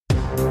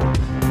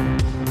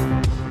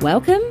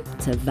Welcome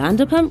to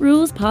Vanderpump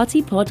Rules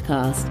Party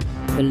Podcast,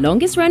 the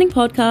longest running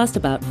podcast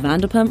about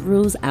Vanderpump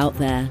Rules out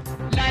there.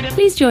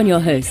 Please join your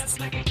hosts,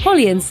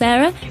 Holly and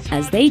Sarah,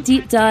 as they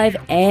deep dive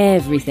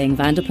everything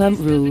Vanderpump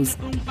Rules.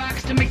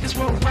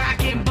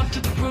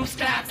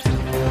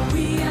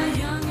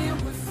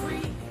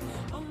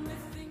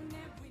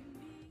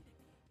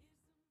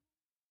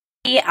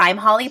 I'm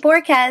Holly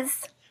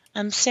Borquez.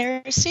 I'm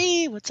Sarah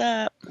C. What's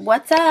up?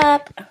 What's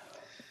up?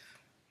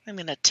 I'm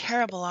in a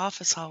terrible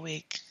office all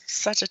week.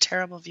 Such a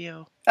terrible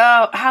view.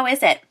 Oh, how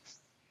is it?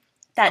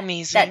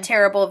 Amazing. That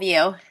terrible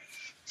view.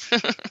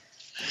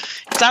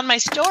 It's on my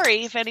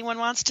story if anyone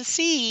wants to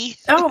see.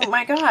 Oh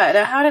my god,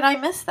 how did I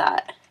miss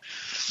that?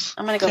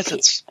 I'm gonna go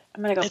peek.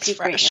 I'm gonna go peek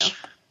fresh. right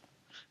now.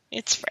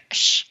 It's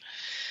fresh.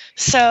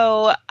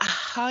 So,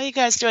 how are you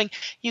guys doing?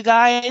 You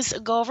guys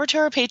go over to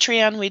our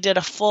Patreon. We did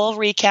a full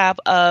recap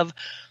of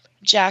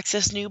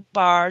Jax's new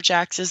bar.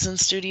 Jax is in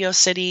Studio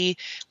City.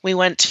 We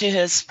went to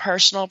his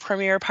personal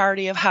premiere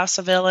party of House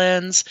of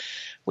Villains.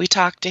 We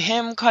talked to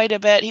him quite a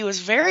bit. He was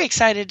very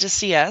excited to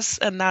see us,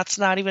 and that's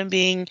not even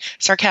being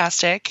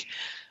sarcastic.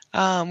 We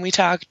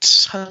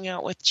hung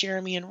out with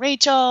Jeremy and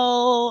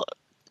Rachel.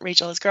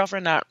 Rachel, his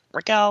girlfriend, not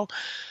Raquel.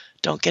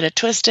 Don't get it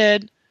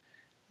twisted.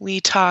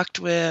 We talked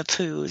with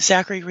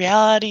Zachary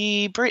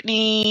Reality,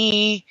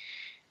 Brittany.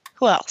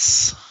 Who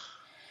else?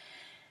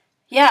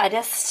 Yeah,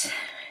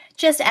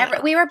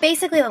 we were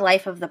basically the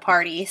life of the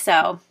party,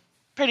 so.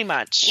 Pretty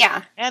much.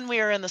 Yeah. And we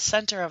were in the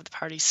center of the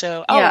party,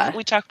 so. Yeah.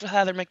 We talked with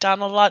Heather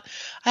McDonald a lot.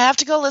 I have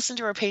to go listen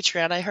to her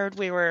Patreon. I heard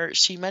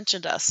she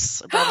mentioned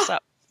us, brought us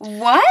up.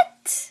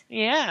 What?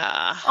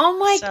 Yeah. Oh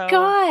my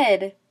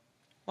god.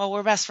 Well,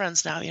 we're best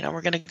friends now,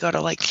 we're going to go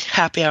to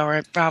happy hour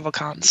at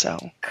BravoCon, so.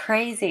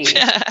 Crazy.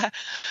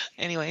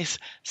 Anyways,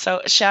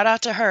 so shout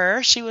out to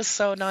her. She was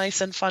so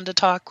nice and fun to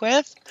talk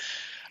with.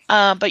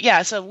 But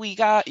yeah, so we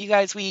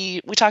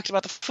talked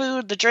about the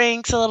food, the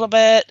drinks a little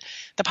bit,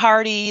 the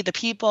party, the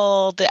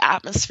people, the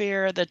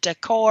atmosphere, the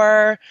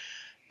decor,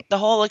 the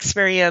whole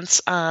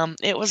experience.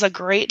 It was a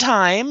great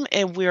time,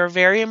 and we were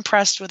very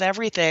impressed with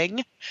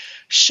everything,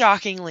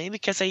 shockingly,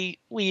 because we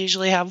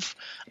usually have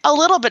a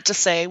little bit to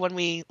say when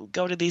we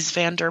go to these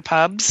Vander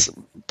pubs,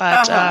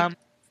 but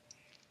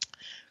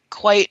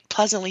quite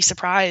pleasantly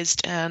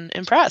surprised and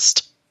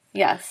impressed.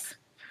 Yes.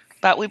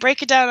 But we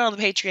break it down on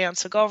the Patreon,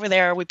 so go over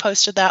there. We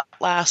posted that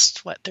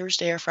last,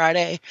 Thursday or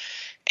Friday,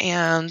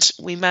 and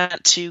we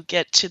meant to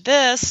get to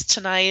this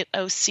tonight,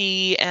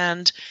 OC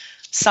and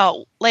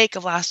Salt Lake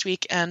of last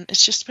week, and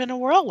it's just been a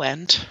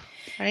whirlwind,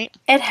 right?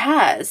 It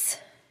has.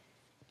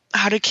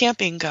 How did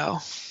camping go?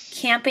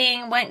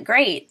 Camping went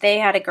great. They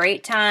had a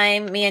great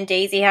time. Me and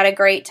Daisy had a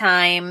great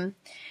time.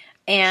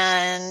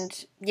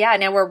 And yeah,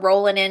 now we're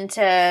rolling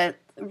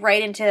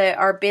right into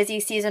our busy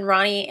season.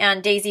 Ronnie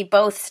and Daisy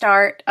both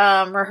start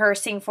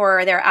rehearsing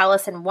for their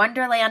Alice in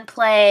Wonderland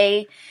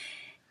play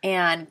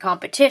and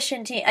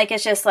competition team.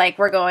 It's just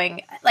we're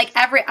going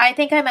I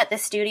think I'm at the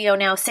studio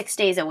now 6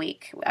 days a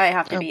week. I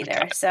have to be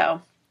there. God.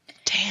 So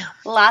damn,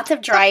 lots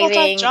of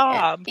driving.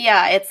 Job.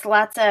 Yeah, it's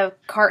lots of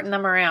carting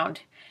them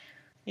around.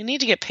 You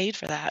need to get paid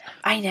for that.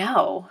 I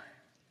know.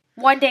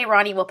 One day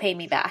Ronnie will pay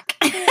me back.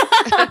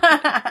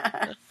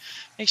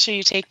 Make sure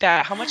you take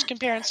that. How much can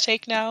parents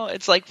take now?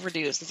 It's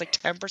reduced. It's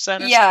 10% or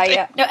something.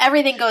 Yeah. No,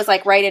 everything goes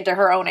right into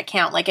her own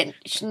account.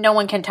 No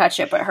one can touch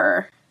it but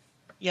her.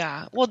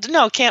 Yeah. Well,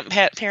 no, can't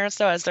parents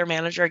though as their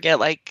manager get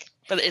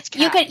but it's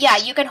capped.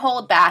 You can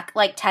hold back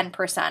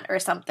 10% or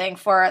something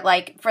for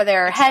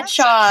their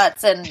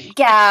headshots and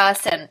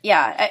gas and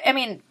yeah. I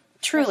mean,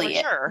 truly,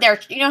 sure.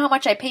 You know how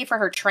much I pay for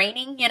her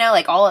training,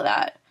 all of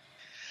that.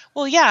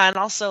 Well, yeah, and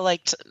also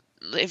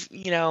if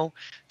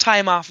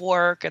time off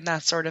work and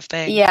that sort of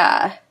thing.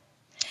 Yeah.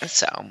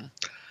 So.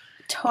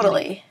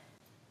 Totally.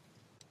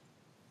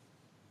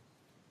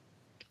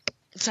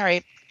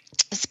 Sorry.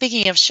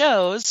 Speaking of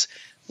shows,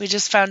 we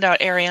just found out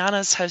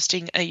Ariana's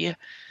hosting a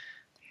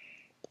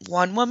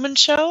one-woman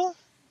show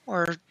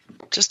or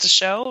just a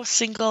show,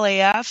 single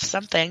AF,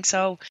 something.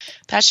 So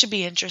that should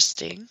be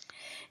interesting.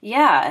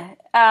 Yeah.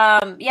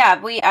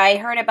 I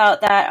heard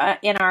about that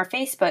in our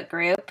Facebook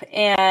group,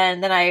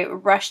 and then I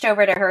rushed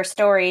over to her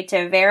story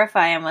to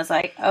verify and was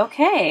like,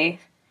 okay,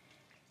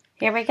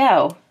 here we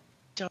go.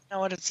 Don't know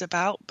what it's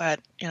about,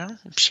 but, I'm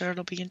sure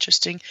it'll be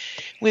interesting.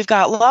 We've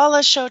got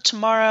Lala's show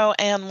tomorrow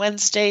and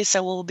Wednesday,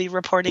 so we'll be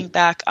reporting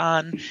back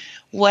on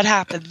what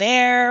happened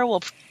there.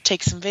 We'll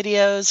take some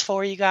videos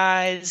for you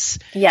guys.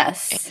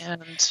 Yes.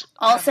 And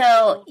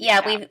also,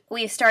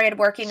 we've started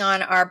working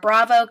on our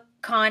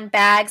BravoCon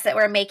bags that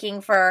we're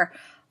making for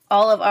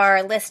all of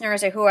our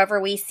listeners or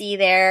whoever we see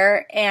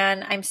there,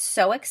 and I'm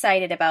so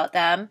excited about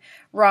them.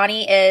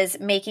 Ronnie is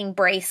making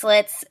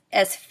bracelets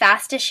as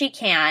fast as she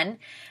can.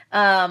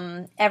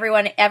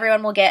 Everyone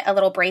will get a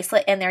little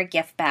bracelet in their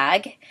gift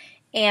bag,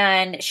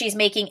 and she's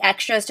making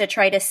extras to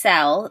try to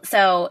sell.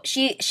 So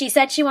she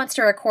said she wants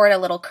to record a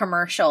little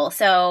commercial,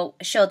 so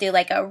she'll do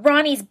a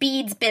Ronnie's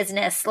Beads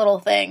business little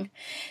thing.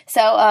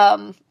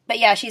 So, but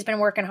yeah, she's been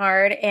working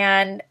hard,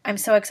 and I'm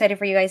so excited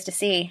for you guys to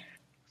see.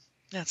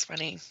 That's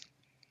funny.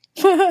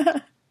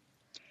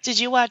 Did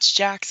you watch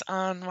Jax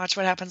on Watch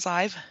What Happens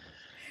Live?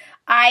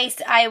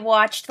 I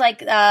watched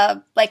like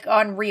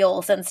on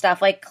reels and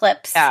stuff, like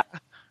clips. Yeah.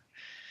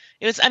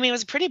 It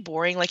was pretty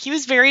boring. Like, he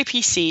was very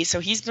PC, so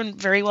he's been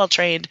very well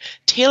trained.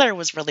 Taylor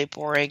was really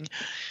boring.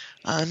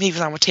 He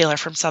was on with Taylor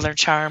from Southern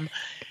Charm.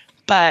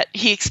 But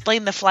he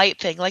explained the flight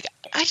thing. Like,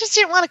 I just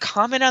didn't want to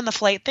comment on the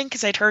flight thing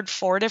because I'd heard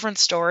 4 different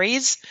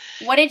stories.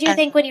 What did you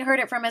think when you heard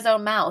it from his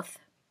own mouth?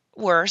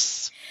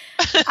 Worse.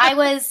 I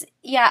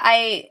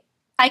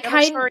kind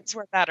of stories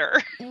were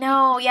better.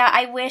 No, yeah,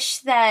 I wish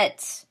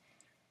that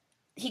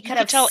he could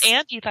have tell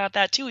Andy thought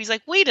that too. He's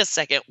like, wait a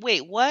second,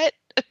 wait, what?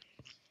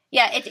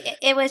 Yeah,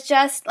 it was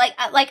just like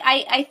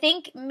I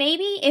think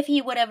maybe if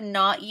he would have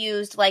not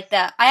used like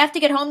that, I have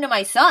to get home to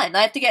my son.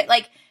 I have to get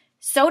like,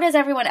 so does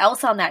everyone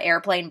else on that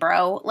airplane,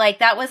 bro. Like,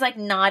 that was like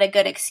not a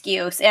good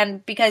excuse,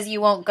 and because you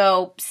won't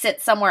go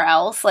sit somewhere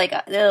else, like,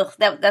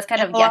 that's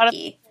kind of yucky. A lot of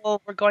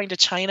people were going to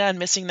China and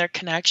missing their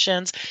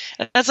connections,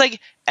 and that's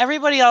like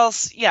everybody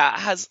else,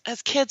 has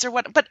kids or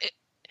what, but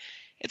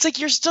it's like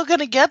you're still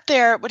gonna get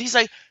there. But he's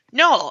like,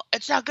 no,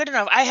 it's not good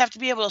enough. I have to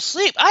be able to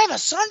sleep. I have a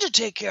son to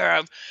take care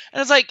of.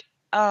 And it's like,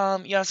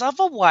 you also have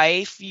a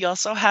wife. You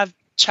also have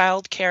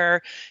childcare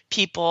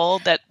people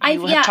that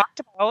you have talked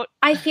about.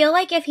 I feel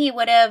like if he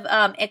would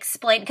have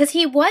explained, because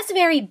he was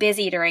very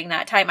busy during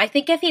that time. I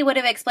think if he would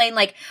have explained,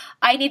 like,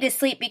 I need to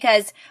sleep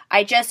because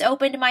I just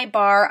opened my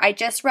bar. I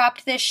just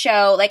wrapped this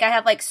show. Like, I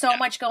have like so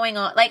much going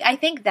on. Like, I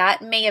think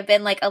that may have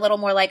been like a little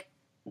more like,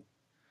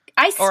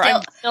 I'm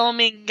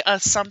filming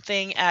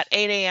something at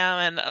 8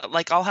 a.m. and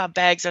like I'll have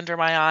bags under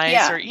my eyes.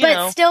 Yeah, or, you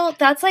know. Still,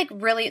 that's like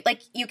really,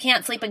 like, you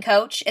can't sleep and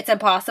coach. It's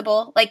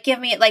impossible. Like, give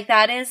me, like,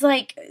 that is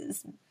like,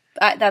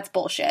 that's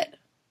bullshit.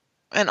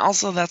 And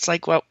also that's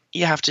like what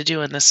you have to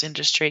do in this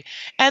industry.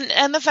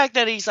 And the fact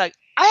that he's like,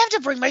 I have to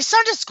bring my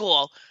son to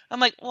school. I'm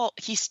like, well,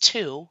 he's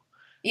 2.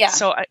 Yeah.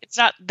 So it's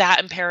not that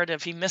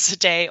imperative he miss a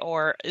day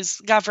or is,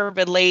 God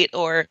forbid, late,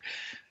 or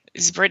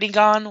is Brittany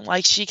gone?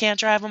 Like, she can't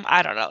drive him?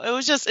 I don't know. It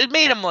was just, it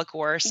made him look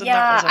worse. And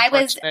yeah, that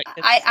was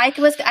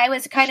I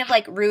was kind of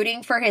like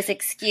rooting for his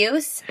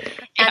excuse.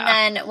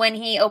 And then when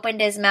he opened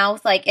his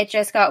mouth, like, it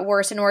just got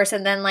worse and worse.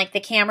 And then like the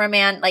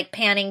cameraman, like,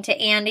 panning to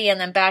Andy and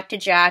then back to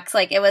Jax.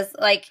 Like, it was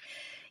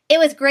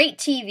great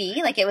TV.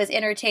 Like, it was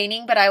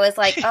entertaining, but I was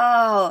like,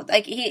 oh,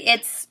 like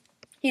he's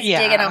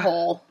digging a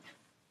hole.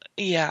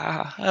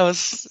 Yeah,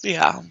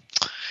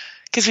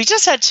 because we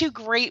just had 2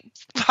 great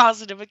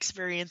positive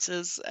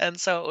experiences, and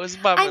so it was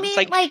bummer. I mean,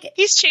 it's like,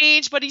 he's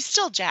changed, but he's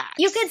still Jax.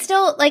 You could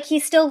still, like, he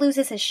still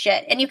loses his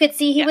shit, and you could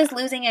see he was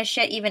losing his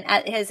shit even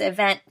at his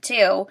event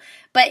too,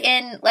 but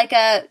in like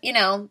a,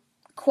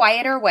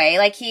 quieter way.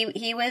 Like,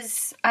 he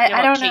was,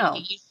 I don't know.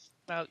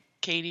 About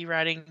Katie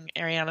riding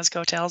Ariana's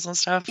coattails and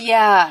stuff.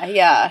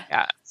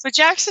 Yeah. So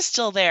Jax is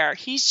still there.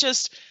 He's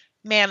just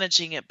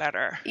managing it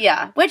better.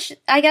 Yeah, which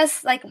I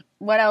guess, like,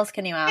 what else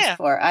can you ask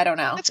for? I don't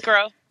know. It's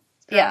growth.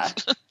 Yeah.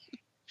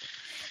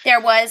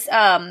 There was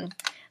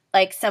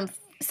like some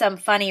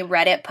funny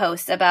Reddit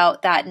posts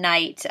about that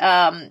night.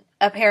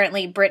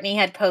 Apparently Brittany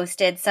had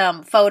posted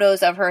some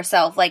photos of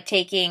herself, like,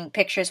 taking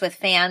pictures with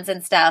fans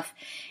and stuff,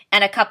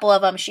 and a couple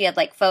of them she had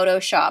like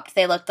photoshopped.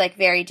 They looked like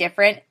very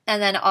different,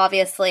 and then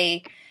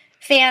obviously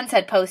fans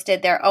had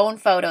posted their own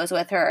photos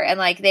with her, and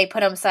like they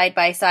put them side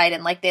by side,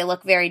 and like they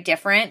look very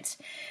different.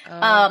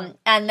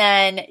 And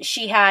then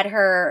she had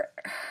her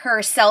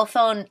cell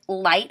phone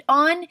light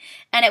on,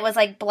 and it was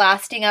like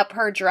blasting up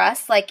her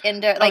dress, like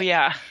into like. Oh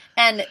yeah.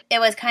 And it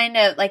was kind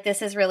of like,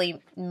 this is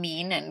really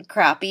mean and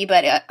crappy,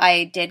 but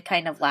I did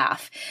kind of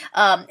laugh.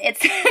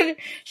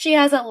 She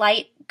has a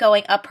light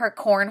going up her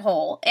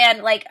cornhole,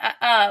 and like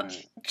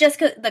just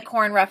 'cause the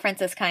corn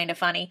reference is kind of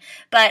funny,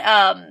 but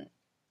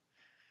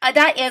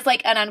that is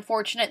like an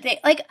unfortunate thing.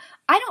 Like,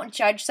 I don't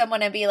judge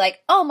someone and be like,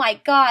 oh my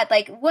God,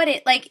 like,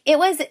 it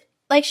was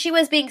like, she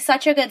was being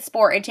such a good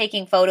sport and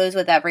taking photos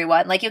with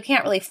everyone. Like, you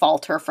can't really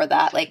fault her for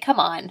that. Like, come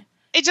on.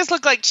 It just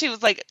looked like she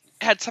was like,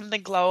 had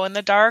something glow in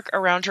the dark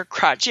around her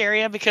crotch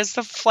area because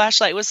the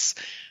flashlight was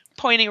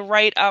pointing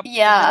right up the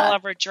middle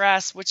of her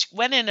dress, which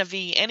went in a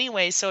V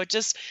anyway. So it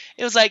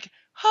was like,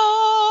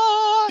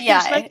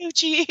 here's my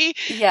Gucci.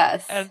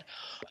 Yes. And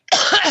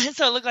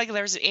so it looked like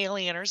there was an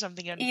alien or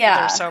something in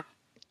there. So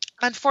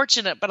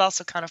unfortunate, but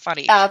also kind of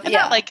funny. And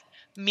not like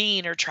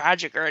mean or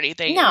tragic or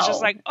anything. No. It was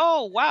just like,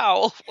 oh,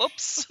 wow.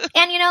 Whoops.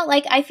 And,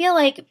 like, I feel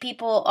like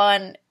people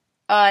on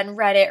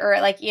Reddit or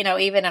like,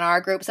 even in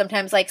our group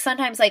sometimes like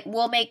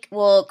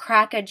we'll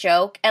crack a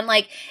joke and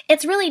like,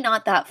 it's really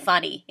not that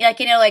funny. Like,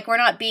 like we're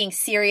not being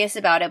serious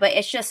about it, but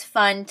it's just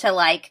fun to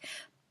like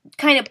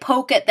kind of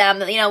poke at them,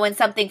 when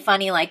something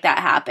funny like that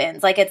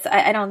happens. Like,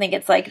 I don't think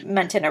it's like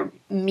meant in a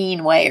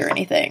mean way or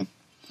anything.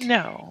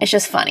 No. It's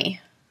just funny.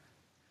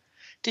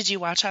 Did you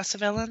watch House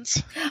of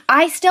Villains?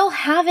 I still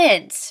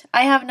haven't.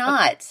 I have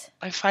not.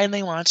 I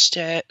finally watched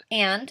it.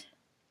 And?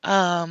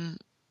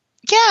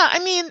 Yeah, I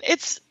mean,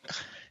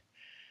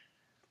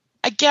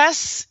 I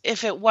guess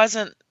if it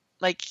wasn't,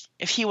 like,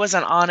 if he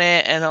wasn't on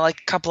it and,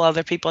 like, a couple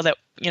other people that,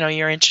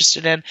 you're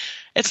interested in,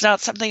 it's not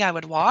something I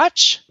would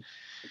watch.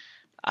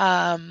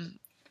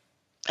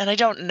 and I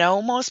don't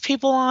know most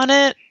people on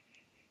it,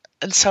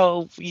 and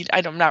so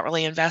I'm not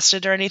really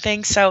invested or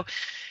anything. So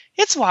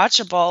it's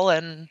watchable,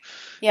 and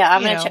Yeah,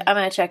 I'm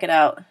gonna check it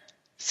out.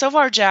 So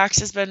far, Jax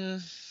has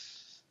been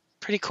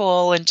pretty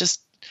cool and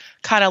just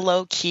kind of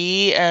low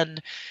key,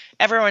 and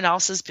everyone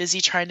else is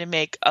busy trying to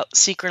make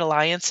secret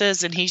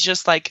alliances, and he's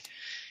just like,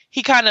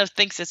 he kind of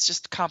thinks it's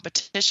just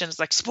competition. It's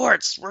like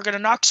sports. We're gonna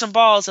knock some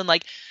balls, and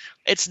like,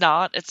 it's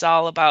not. It's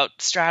all about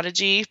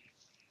strategy,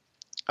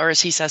 or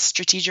as he says,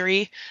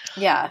 strategery.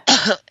 Yeah.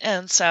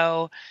 And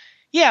so,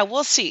 yeah,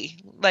 we'll see.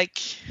 Like,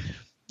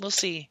 we'll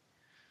see.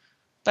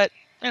 But,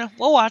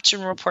 we'll watch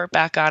and report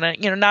back on it.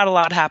 Not a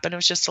lot happened. It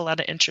was just a lot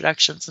of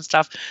introductions and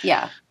stuff.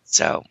 Yeah.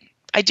 So,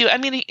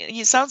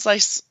 he sounds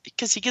like,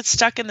 because he gets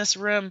stuck in this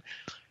room,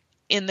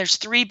 and there's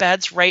 3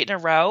 beds right in a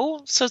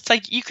row. So it's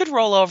like, you could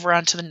roll over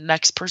onto the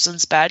next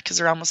person's bed because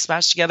they're almost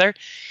smashed together.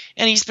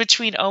 And he's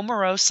between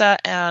Omarosa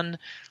and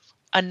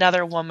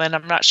another woman.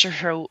 I'm not sure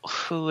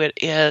who it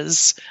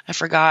is. I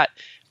forgot.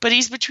 But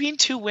he's between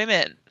 2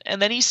 women,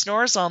 and then he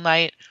snores all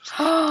night.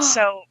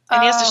 So,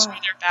 and he has to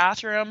share their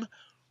bathroom.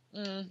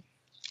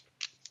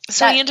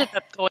 So he ended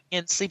up going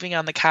and sleeping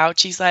on the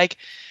couch. He's like,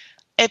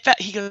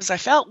 he goes, I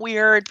felt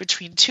weird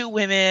between 2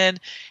 women.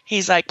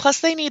 He's like,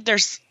 plus they need their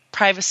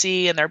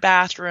privacy in their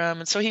bathroom.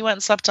 And so he went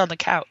and slept on the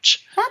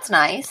couch. That's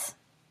nice.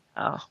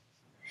 Oh.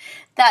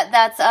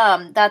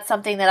 That's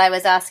something that I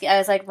was asking. I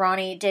was like,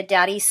 Ronnie, did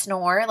Daddy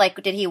snore?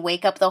 Like, did he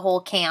wake up the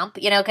whole camp?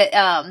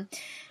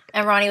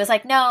 And Ronnie was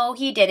like, no,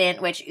 he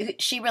didn't, which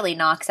she really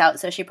knocks out,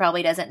 so she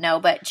probably doesn't know.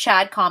 But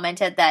Chad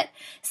commented that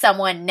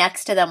someone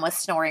next to them was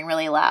snoring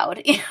really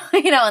loud,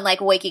 and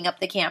like waking up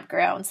the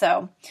campground.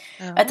 So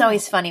That's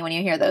always funny when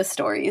you hear those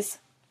stories.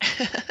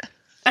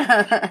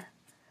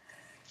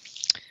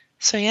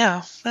 So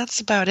yeah, that's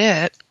about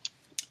it.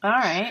 All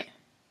right.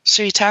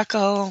 Should we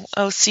tackle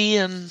OC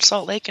and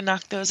Salt Lake and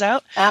knock those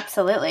out?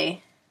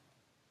 Absolutely.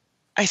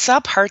 I saw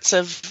parts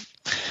of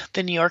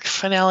the New York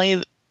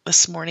finale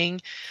this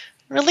morning.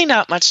 Really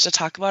not much to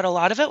talk about. A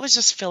lot of it was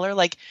just filler.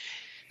 Like,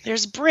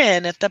 there's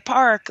Bryn at the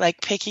park,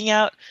 like, picking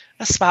out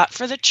a spot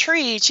for the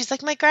tree. She's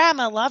like, my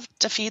grandma loved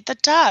to feed the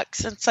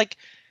ducks. And it's like,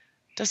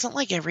 doesn't,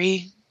 like,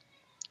 every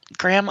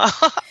grandma?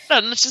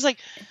 And she's like,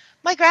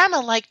 my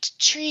grandma liked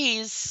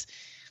trees.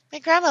 My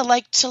grandma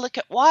liked to look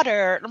at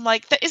water. And I'm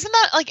like, isn't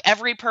that, like,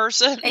 every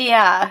person?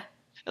 Yeah. And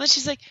then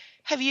she's like,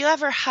 have you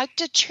ever hugged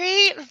a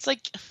tree? And it's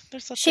like,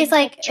 there's a she's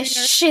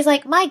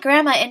like, my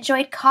grandma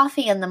enjoyed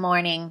coffee in the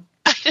morning.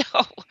 I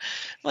know.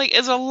 Like,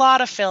 it's a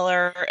lot of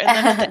filler.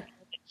 And then it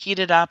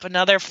heated up.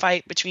 Another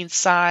fight between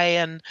Sai,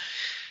 and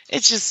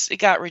it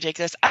got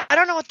ridiculous. I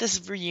don't know what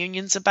this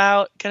reunion's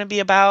going to be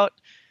about.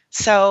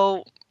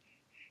 So,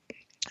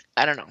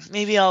 I don't know.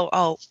 Maybe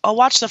I'll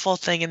watch the full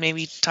thing and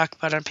maybe talk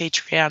about it on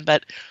Patreon.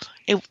 But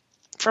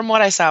from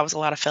what I saw, it was a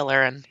lot of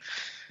filler, and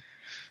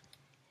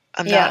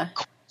I'm not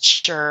quite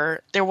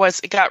sure.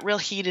 It got real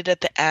heated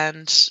at the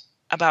end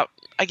about,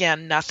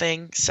 again,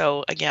 nothing.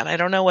 So, again, I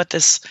don't know what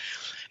this...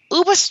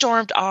 Uba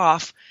stormed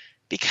off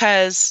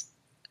because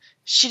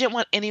she didn't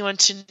want anyone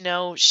to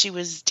know she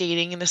was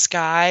dating this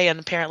guy, and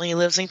apparently he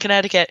lives in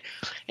Connecticut.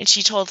 And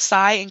she told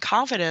Sai in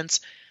confidence.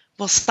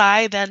 Well,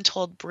 Sai then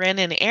told Bryn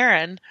and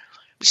Aaron,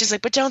 which is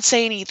like, but don't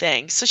say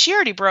anything. So she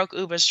already broke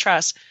Uba's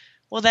trust.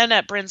 Well, then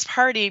at Bryn's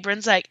party,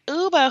 Bryn's like,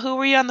 Uba, who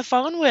were you on the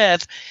phone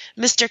with?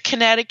 Mr.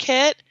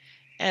 Connecticut?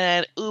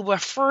 And Uba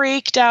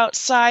freaked out.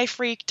 Sai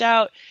freaked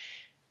out.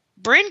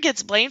 Bryn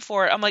gets blamed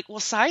for it. I'm like,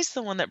 well, Sai's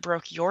the one that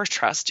broke your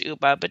trust,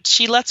 Uba, but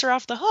she lets her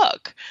off the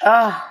hook.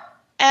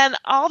 And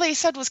all they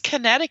said was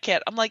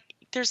Connecticut. I'm like,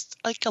 there's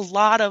like a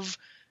lot of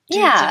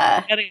dudes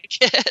in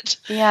Connecticut.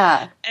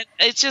 Yeah. And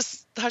it's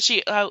just how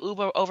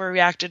Uba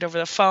overreacted over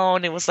the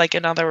phone. It was like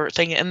another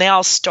thing, and they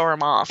all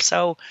storm off.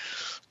 So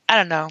I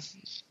don't know.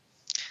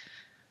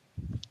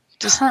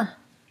 Just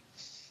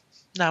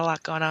not a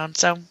lot going on.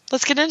 So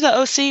let's get into the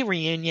OC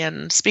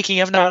reunion.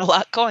 Speaking of not a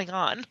lot going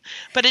on,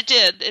 but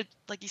it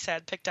like you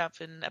said, picked up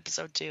in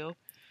episode 2.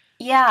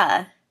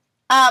 Yeah.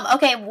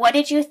 Okay, what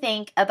did you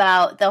think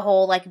about the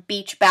whole, like,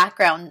 beach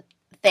background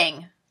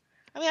thing?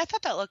 I mean, I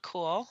thought that looked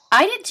cool.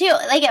 I did too.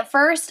 Like, at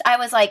first, I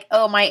was like,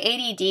 oh, my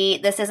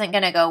ADD, this isn't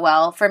going to go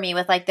well for me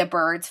with, like, the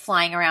birds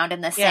flying around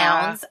and the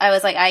sounds. I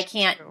was like, I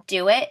can't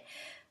do it.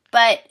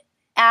 But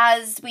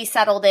as we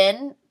settled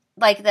in,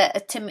 like,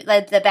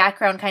 the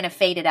background kind of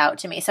faded out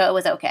to me, so it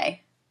was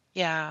okay.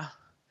 Yeah.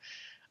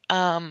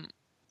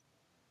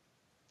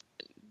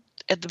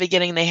 At the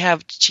beginning, they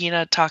have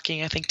Gina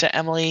talking, I think, to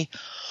Emily,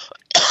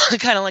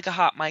 kind of like a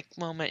hot mic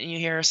moment, and you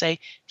hear her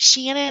say,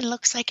 Shannon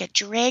looks like a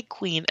drag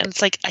queen. And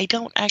it's like, I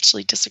don't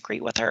actually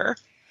disagree with her.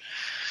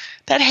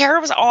 That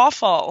hair was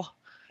awful.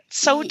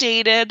 So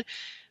dated.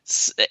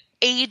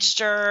 Aged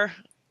her.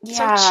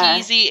 So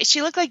cheesy.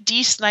 She looked like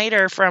Dee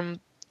Snider from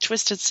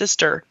Twisted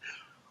Sister.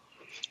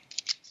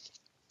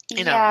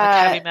 Like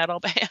heavy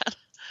metal band.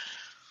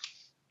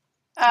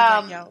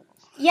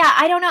 Yeah,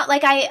 I don't know.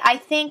 Like, I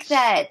think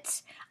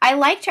that I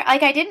liked her.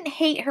 Like, I didn't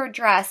hate her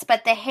dress,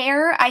 but the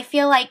hair, I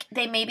feel like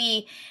they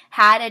maybe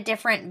had a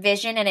different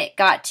vision and it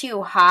got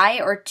too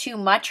high or too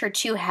much or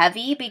too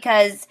heavy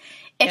because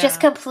it just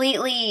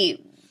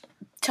completely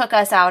took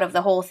us out of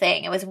the whole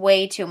thing. It was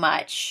way too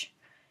much.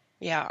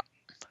 Yeah.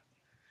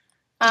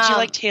 Did you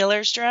like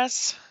Taylor's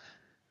dress?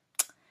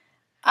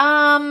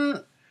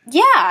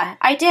 Yeah,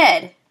 I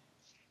did.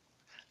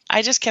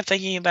 I just kept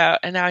thinking about,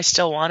 and now I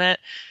still want it,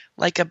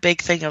 like a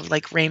big thing of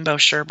like rainbow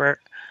sherbet.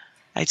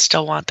 I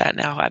still want that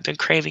now. I've been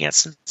craving it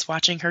since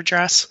watching her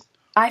dress.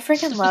 I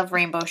freaking love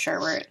rainbow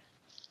sherbet.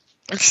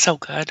 It's so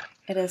good.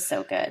 It is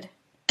so good.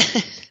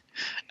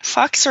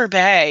 Fuck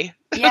sorbet.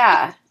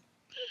 Yeah.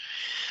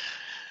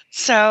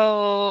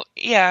 So,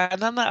 yeah,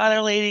 and then the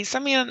other ladies, I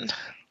mean,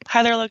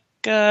 Heather looked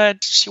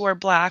good. She wore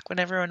black when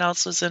everyone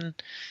else was in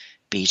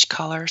beige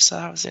color, so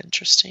that was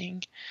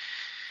interesting.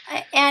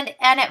 And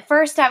at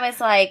first I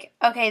was like,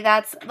 okay,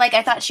 that's like,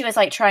 I thought she was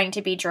like trying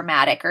to be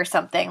dramatic or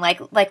something, like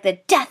the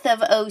death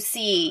of OC,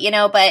 you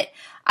know, but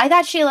I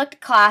thought she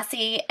looked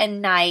classy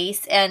and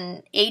nice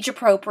and age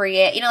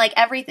appropriate, you know, like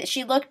everything.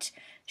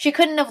 She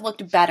couldn't have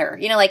looked better,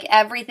 you know, like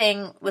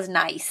everything was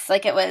nice,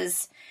 like it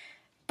was,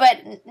 but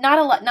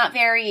not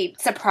very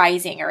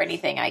surprising or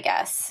anything, I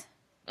guess.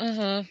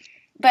 Mm-hmm.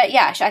 But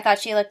yeah, I thought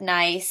she looked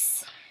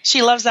nice.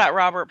 She loves that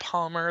Robert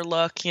Palmer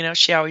look, you know,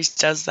 she always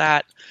does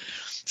that.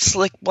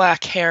 Slick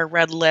black hair,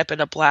 red lip, and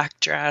a black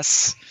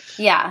dress.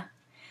 Yeah.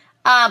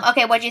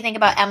 Okay, what do you think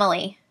about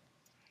Emily?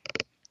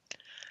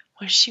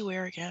 What does she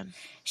wear again?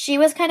 She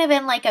was kind of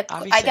in like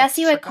I guess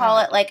you would call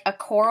it like a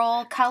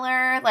coral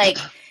color, like,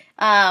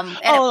 and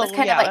it was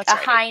kind of like a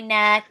high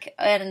neck,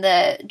 and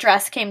the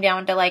dress came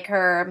down to like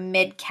her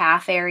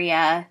mid-calf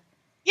area.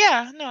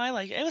 Yeah, no, I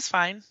like it. It was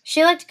fine.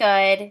 She looked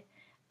good.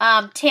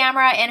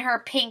 Tamara in her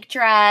pink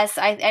dress,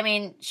 I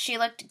mean, she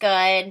looked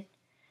good.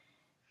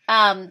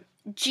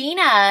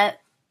 Gina,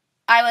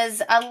 I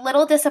was a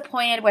little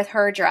disappointed with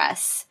her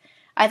dress.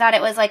 I thought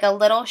it was like a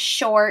little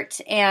short,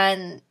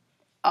 and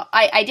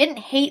I didn't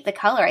hate the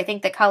color. I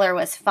think the color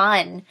was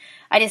fun.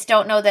 I just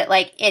don't know that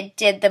like it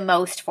did the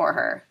most for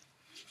her.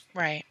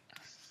 Right.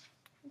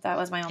 That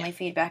was my only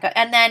feedback.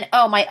 And then,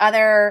 my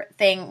other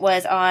thing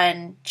was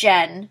on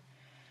Jen.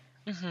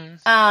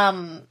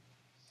 Mm-hmm.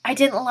 I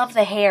didn't love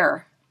the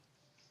hair.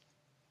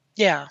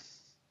 Yeah,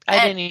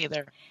 I didn't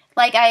either.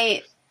 Like,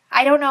 I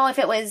don't know if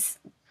it was...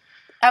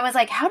 I was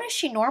like, how does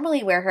she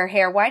normally wear her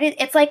hair?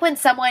 It's like when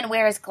someone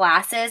wears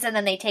glasses and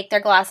then they take their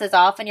glasses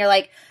off and you're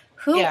like,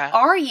 who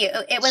are you?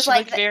 It was she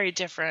like very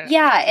different.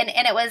 Yeah, and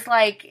it was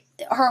like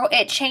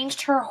it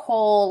changed her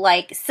whole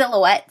like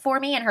silhouette for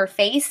me and her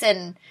face,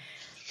 and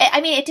I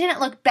mean, it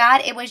didn't look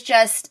bad. It was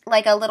just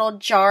like a little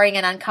jarring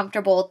and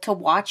uncomfortable to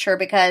watch her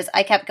because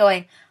I kept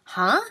going,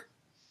 huh?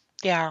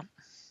 Yeah.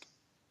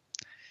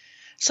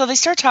 So they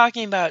start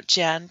talking about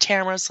Jen.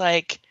 Tamara's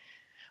like,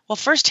 well,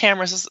 first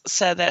Tamara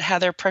said that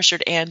Heather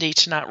pressured Andy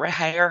to not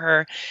rehire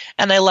her.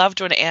 And I loved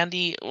when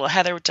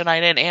Heather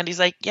denied it. And Andy's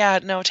like, yeah,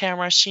 no,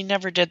 Tamara, she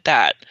never did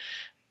that.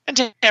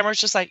 And Tamara's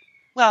just like,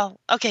 well,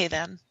 okay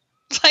then.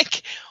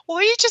 Like, well,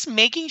 are you just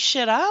making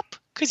shit up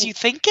because you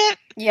think it?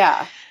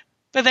 Yeah.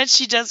 But then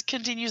she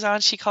continues on.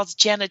 She calls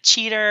Jen a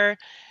cheater.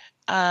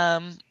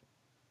 And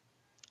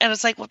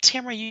it's like, well,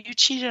 Tamara, you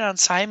cheated on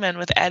Simon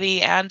with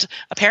Eddie and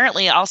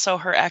apparently also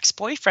her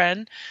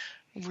ex-boyfriend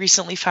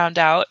recently found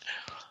out.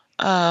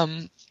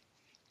 And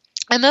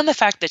then the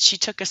fact that she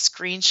took a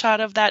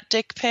screenshot of that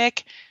dick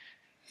pic,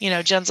 you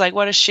know, Jen's like,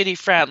 what a shitty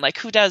friend. Like,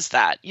 who does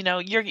that? You know,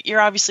 you're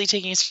obviously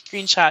taking a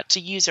screenshot to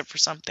use it for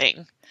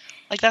something.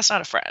 Like, that's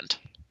not a friend.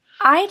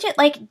 I just,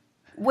 like,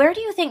 where do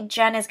you think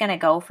Jen is going to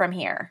go from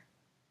here?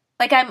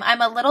 Like,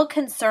 I'm a little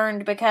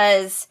concerned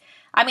because,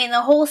 I mean,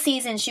 the whole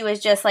season she was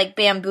just, like,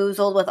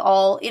 bamboozled with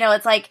all, you know,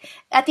 it's like,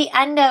 at the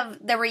end of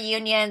the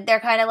reunion,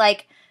 they're kind of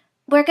like,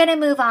 we're going to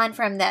move on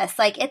from this.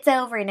 Like, it's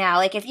over now.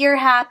 Like, if you're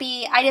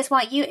happy, I just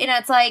want you know,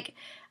 it's like,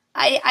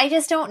 I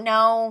just don't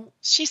know.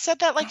 She said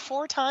that like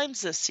 4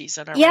 times this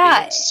season already.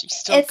 Yeah. She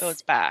still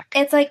goes back.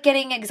 It's like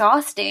getting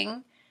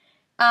exhausting.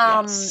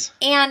 Yes.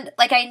 And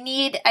like, I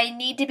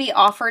need to be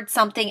offered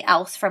something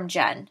else from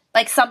Jen.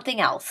 Like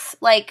something else.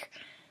 Like,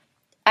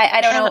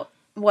 I don't know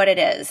what it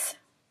is.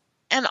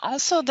 And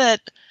also that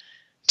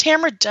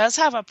Tamara does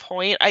have a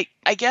point.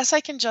 I guess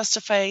I can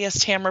justify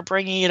Tamara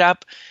bringing it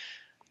up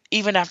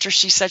even after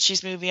she said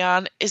she's moving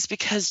on, is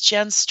because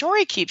Jen's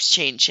story keeps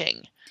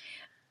changing.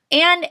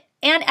 And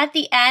at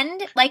the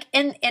end, like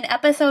in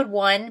episode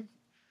 1,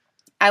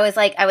 I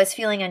was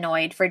feeling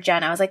annoyed for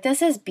Jen. I was like,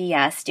 this is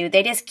BS, dude.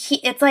 They just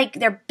it's like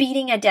they're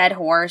beating a dead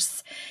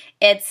horse.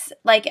 It's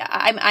like,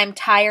 I'm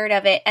tired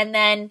of it. And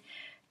then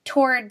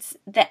towards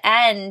the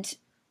end,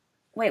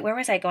 wait, where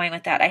was I going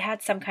with that? I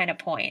had some kind of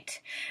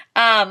point.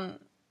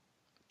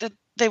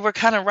 They were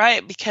kind of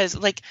right because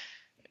like,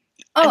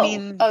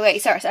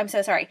 wait, sorry. I'm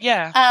so sorry.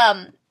 Yeah.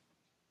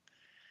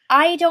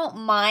 I don't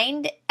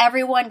mind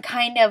everyone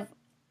kind of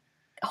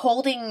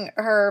holding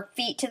her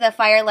feet to the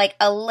fire like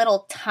a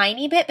little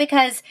tiny bit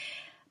because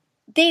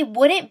they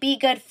wouldn't be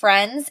good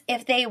friends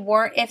if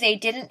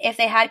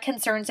they had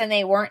concerns and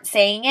they weren't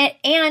saying it.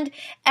 And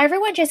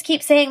everyone just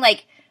keeps saying,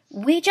 like,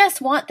 we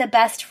just want the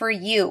best for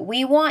you.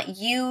 We want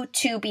you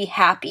to be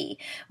happy,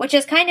 which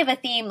is kind of a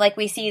theme. Like,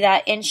 we see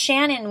that in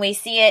Shannon, we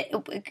see it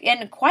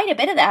in quite a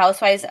bit of the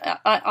Housewives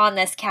on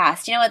this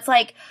cast. You know, it's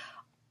like,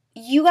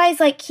 you guys,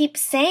 like, keep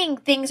saying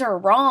things are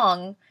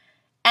wrong,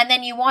 and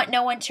then you want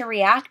no one to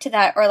react to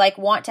that, or, like,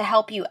 want to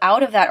help you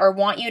out of that, or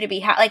want you to be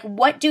like,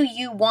 what do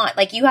you want?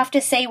 Like, you have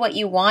to say what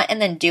you want and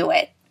then do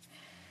it.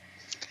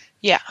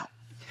 Yeah.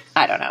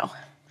 I don't know.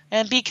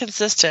 And be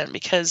consistent,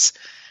 because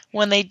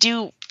when they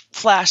do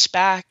flash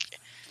back,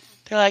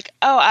 they're like,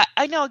 oh,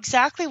 I know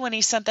exactly when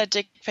he sent that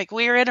dick pic.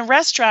 We were in a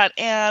restaurant,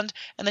 and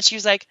then she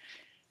was like,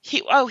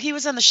 he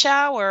was in the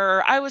shower,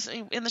 or I was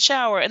in the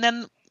shower, and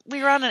then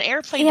we were on an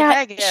airplane to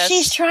Vegas.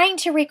 She's trying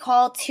to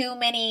recall too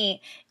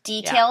many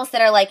details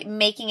that are, like,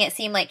 making it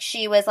seem like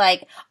she was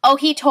like, oh,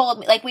 he told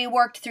me, like, we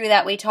worked through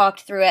that, we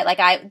talked through it,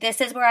 like, this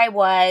is where I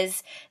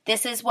was,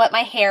 this is what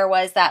my hair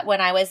was, that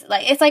when I was,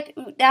 like, it's like,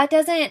 that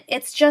doesn't,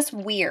 it's just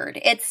weird.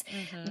 It's,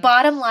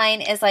 bottom line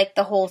is, like,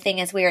 the whole thing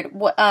is weird.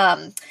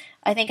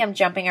 I think I'm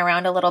jumping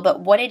around a little bit.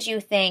 What did you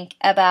think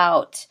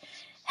about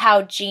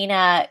how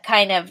Gina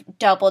kind of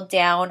doubled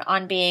down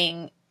on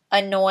being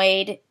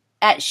annoyed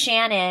at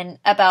Shannon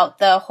about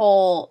the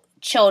whole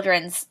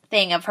children's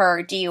thing of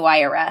her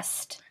DUI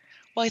arrest?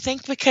 Well, I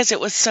think because it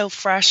was so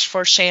fresh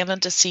for Shannon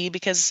to see,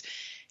 because,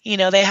 you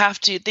know, they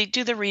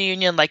do the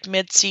reunion like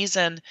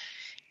mid-season,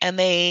 and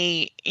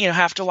they, you know,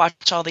 have to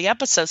watch all the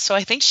episodes. So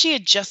I think she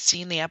had just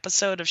seen the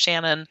episode of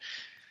Shannon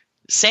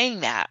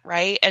saying that,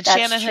 right? And That's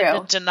Shannon true. had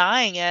been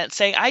denying it,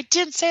 saying, I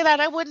didn't say that,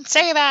 I wouldn't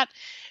say that.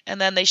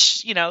 And then they,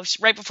 you know,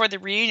 right before the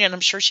reunion, I'm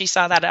sure she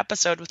saw that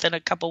episode within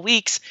a couple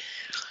weeks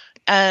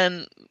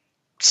and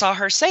saw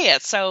her say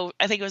it. So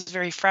I think it was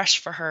very fresh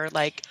for her.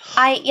 Like,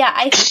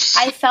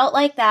 I felt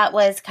like that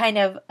was kind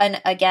of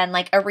again,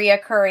 like a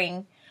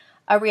reoccurring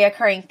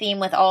theme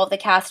with all of the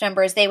cast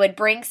members. They would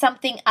bring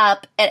something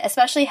up,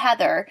 especially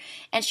Heather,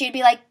 and she'd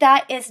be like,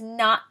 that is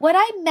not what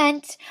I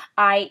meant.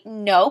 I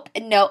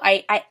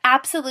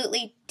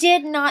absolutely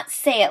did not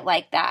say it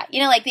like that. You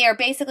know, like, they are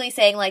basically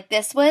saying, like,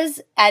 this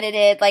was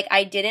edited, like,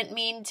 I didn't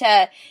mean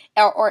to,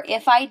 or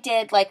if I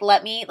did, like,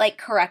 let me, like,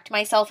 correct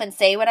myself and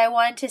say what I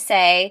wanted to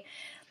say.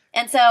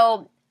 And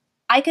so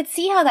I could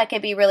see how that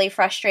could be really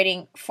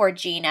frustrating for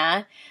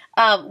Gina.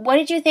 What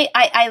did you think?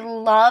 I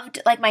loved,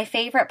 like, my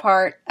favorite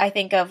part, I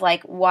think, of,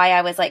 like, why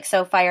I was, like,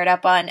 so fired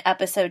up on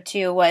episode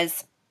 2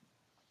 was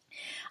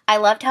I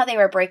loved how they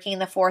were breaking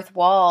the fourth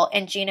wall,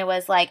 and Gina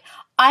was like,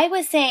 I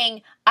was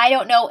saying, I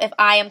don't know if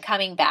I am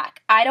coming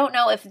back. I don't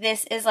know if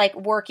this is, like,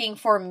 working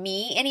for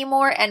me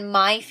anymore and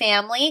my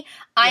family.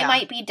 I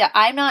might be,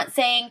 I'm not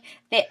saying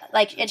that,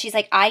 like, and she's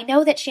like, I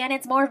know that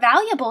Shannon's more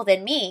valuable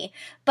than me,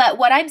 but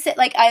what I'm saying,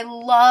 like, I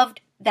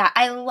loved that.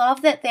 I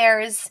love that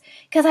there's,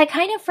 because I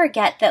kind of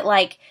forget that,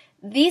 like,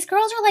 these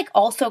girls are, like,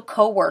 also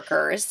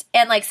coworkers,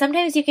 and, like,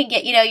 sometimes you can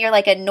get, you know, you're,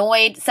 like,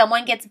 annoyed,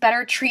 someone gets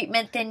better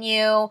treatment than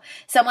you,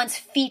 someone's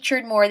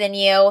featured more than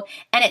you,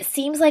 and it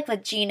seems like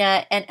with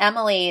Gina and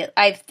Emily,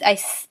 I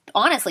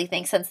honestly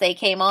think since they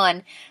came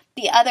on,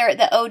 the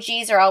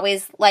OGs are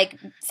always, like,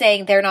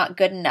 saying they're not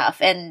good enough,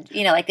 and,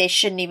 you know, like, they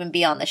shouldn't even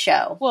be on the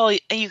show. well,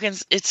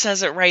 it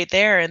says it right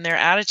there in their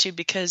attitude,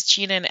 because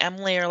Gina and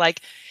Emily are like,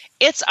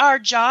 it's our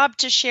job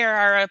to share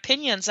our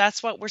opinions.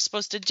 That's what we're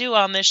supposed to do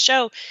on this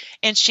show.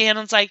 And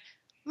Shannon's like,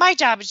 my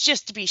job is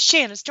just to be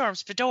Shannon Storm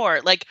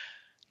Spador. Like,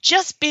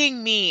 just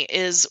being me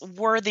is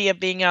worthy of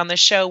being on the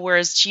show.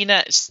 Whereas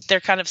Gina, they're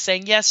kind of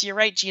saying, yes, you're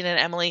right, Gina and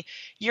Emily.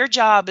 Your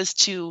job is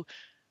to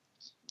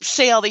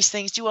say all these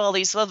things, do all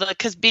these,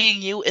 because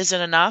being you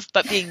isn't enough,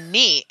 but being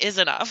me is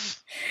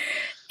enough.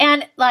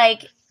 And,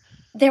 like,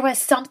 there was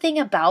something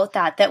about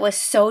that was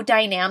so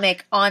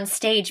dynamic on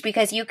stage,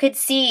 because you could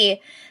see,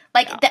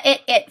 like,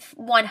 it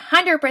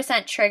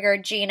 100%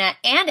 triggered Gina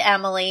and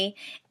Emily,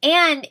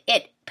 and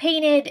it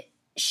painted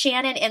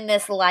Shannon in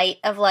this light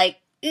of, like,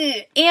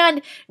 ugh.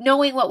 And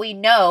knowing what we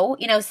know,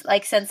 you know,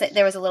 like, since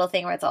there was a little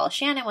thing where it's all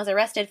Shannon was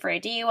arrested for a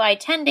DUI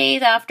 10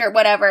 days after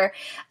whatever,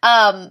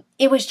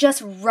 it was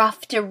just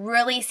rough to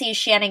really see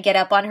Shannon get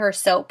up on her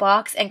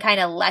soapbox and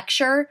kind of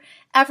lecture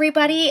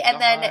everybody,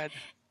 and then,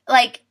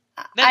 like,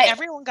 then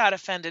everyone got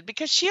offended,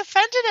 because she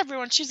offended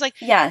everyone. She's like,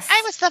 yes,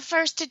 I was the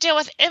first to deal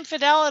with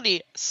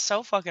infidelity.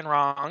 So fucking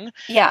wrong.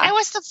 Yeah. I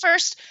was the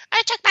first.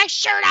 I took my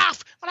shirt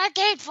off when I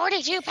gained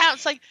 42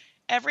 pounds. Like,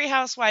 every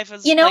housewife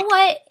is, you know, like,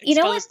 what? You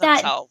know what exposed that,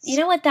 themselves. you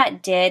know what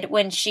that did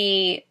when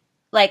she,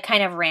 like,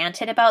 kind of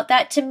ranted about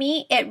that? To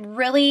me, it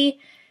really,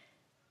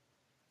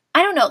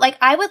 I don't know, like,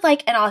 I would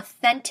like an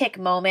authentic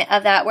moment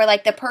of that where,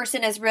 like, the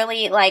person is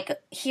really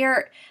like,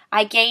 here,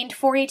 I gained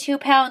 42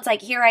 pounds,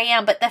 like, here I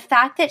am. But the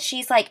fact that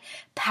she's, like,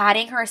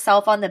 patting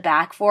herself on the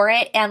back for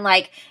it and,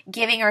 like,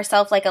 giving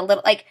herself, like, a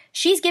little, like,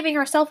 she's giving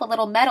herself a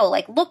little medal,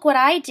 like, look what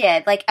I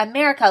did. Like,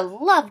 America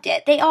loved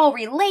it. They all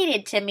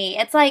related to me.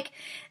 It's like,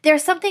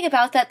 there's something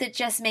about that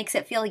just makes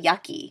it feel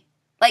yucky.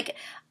 Like,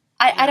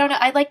 I don't know.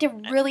 I'd like to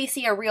really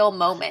see a real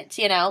moment,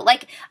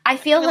 Like, I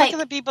feel like...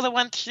 Look at the people that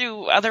went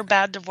through other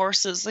bad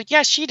divorces. Like,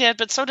 yeah, she did,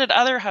 but so did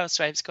other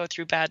housewives go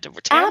through bad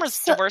divorce.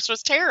 Tamara's divorce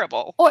was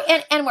terrible.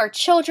 And where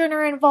children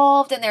are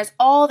involved, and there's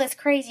all this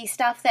crazy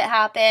stuff that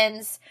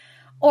happens.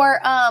 Or,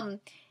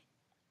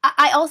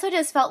 I also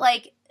just felt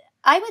like,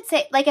 I would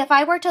say, like, if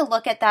I were to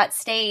look at that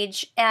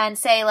stage and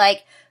say,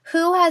 like,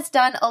 who has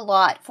done a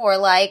lot for,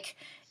 like,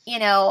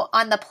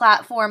 on the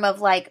platform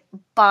of, like,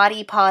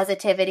 body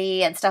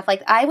positivity and stuff like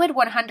that, I would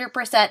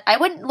 100%, I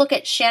wouldn't look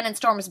at Shannon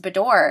Storm's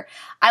boudoir.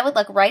 I would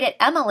look right at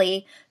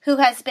Emily, who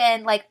has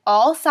been, like,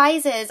 all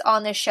sizes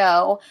on the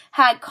show,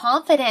 had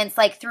confidence,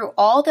 like, through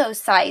all those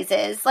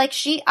sizes. Like,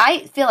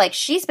 I feel like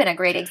she's been a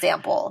great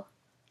example.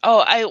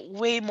 Oh,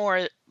 way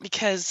more,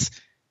 because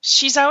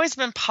she's always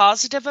been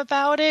positive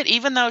about it,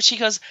 even though she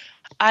goes,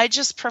 I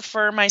just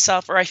prefer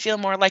myself, or I feel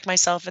more like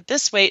myself at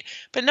this weight.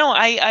 But no,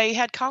 I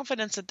had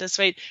confidence at this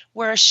weight.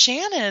 Whereas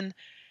Shannon,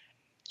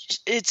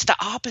 it's the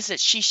opposite.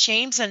 She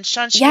shames and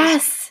shuns.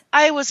 Yes.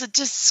 I was a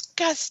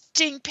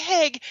disgusting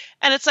pig.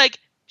 And it's like,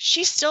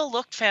 she still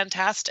looked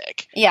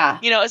fantastic. Yeah.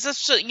 It's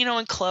just,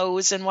 in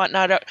clothes and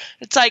whatnot.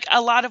 It's like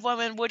a lot of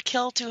women would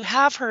kill to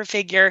have her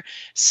figure.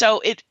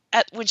 So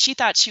when she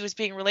thought she was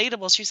being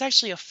relatable, she was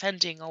actually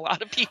offending a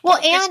lot of people. Well,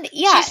 and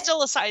yeah, she's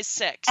still a size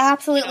 6.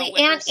 Absolutely.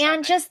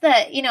 And just the,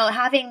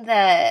 having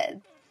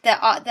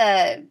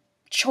the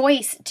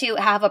choice to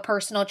have a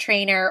personal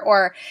trainer,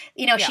 or,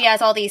 she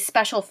has all these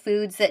special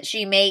foods that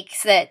she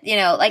makes that,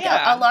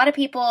 a lot of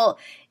people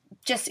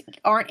just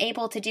aren't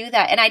able to do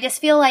that. And I just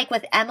feel like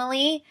with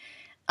Emily,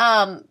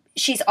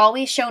 she's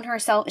always shown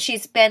herself,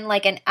 she's been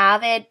like an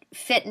avid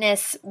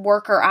fitness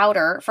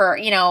outer for,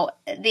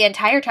 the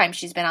entire time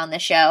she's been on the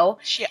show.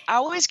 She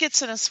always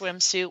gets in a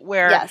swimsuit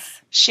where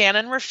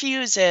Shannon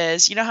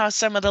refuses. You know how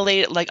some of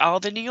the like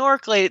all the New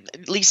York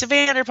Lisa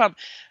Vanderpump,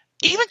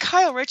 even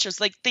Kyle Richards,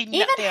 like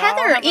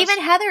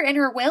Heather in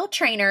her whale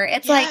trainer.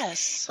 It's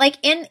like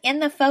in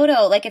the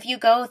photo, like if you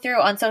go through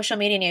on social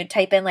media and you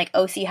type in like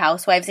OC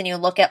Housewives and you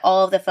look at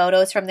all of the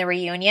photos from the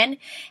reunion,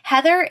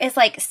 Heather is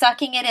like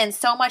sucking it in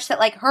so much that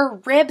like her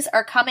ribs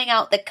are coming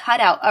out the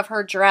cutout of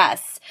her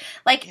dress.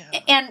 Like,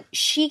 and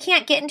she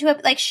can't get into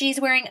it. Like,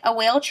 she's wearing a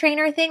whale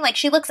trainer thing. Like,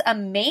 she looks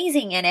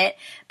amazing in it.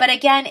 But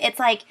again, it's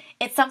like,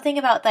 it's something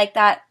about like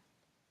that,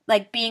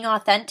 like being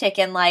authentic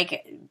and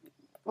like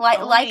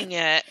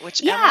it,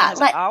 which Emma has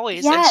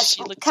always. Yes,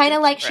 kind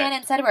of like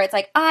Shannon said, where it's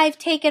like, I've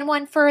taken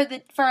one for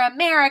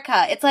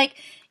America. It's like,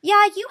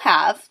 yeah, you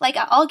have. Like,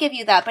 I'll give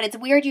you that, but it's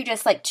weird you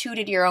just like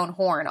tooted your own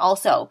horn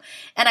also.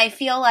 And I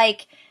feel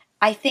like,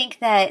 I think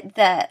that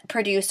the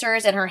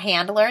producers and her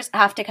handlers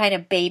have to kind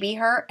of baby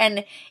her.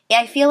 And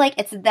I feel like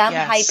it's them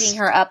hyping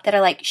her up that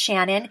are like,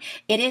 Shannon,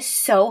 it is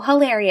so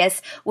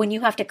hilarious when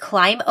you have to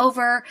climb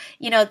over,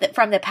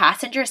 from the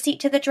passenger seat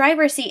to the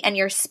driver's seat and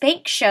your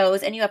Spanx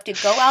shows and you have to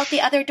go out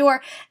the other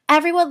door.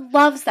 Everyone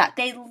loves that.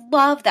 They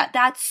love that.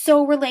 That's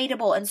so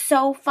relatable and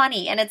so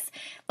funny. And it's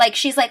like,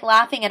 she's like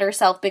laughing at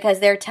herself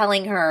because they're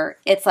telling her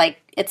it's like,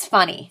 it's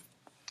funny.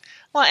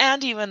 Well,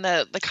 and even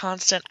the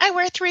constant, I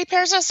wear 3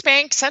 pairs of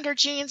Spanx under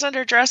jeans,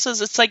 under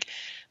dresses. It's like,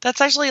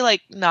 that's actually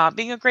like not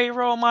being a great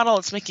role model.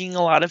 It's making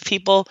a lot of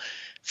people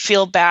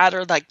feel bad,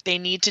 or like they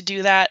need to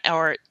do that,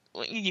 or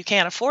you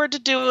can't afford to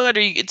do it,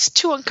 or it's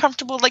too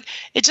uncomfortable. Like,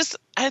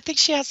 I think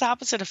she has the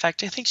opposite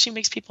effect. I think she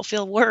makes people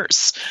feel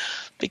worse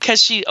because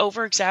she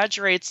over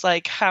exaggerates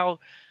like how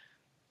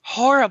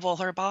horrible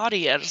her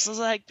body is. It's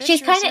like,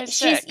 she's kind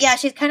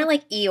of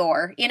like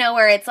Eeyore,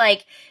 where it's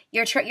like,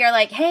 you're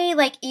like, hey,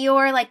 like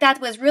Eeyore, like that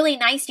was really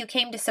nice. You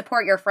came to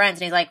support your friends.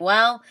 And he's like,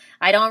 well,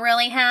 I don't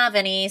really have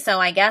any, so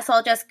I guess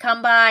I'll just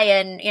come by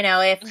and,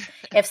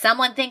 if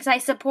someone thinks I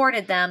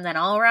supported them, then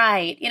all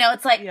right.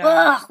 It's like,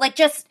 ugh, like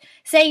just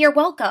say you're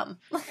welcome.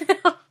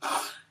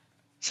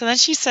 So then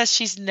she says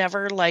she's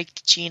never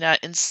liked Gina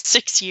in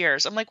 6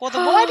 years. I'm like, well,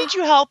 then why did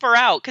you help her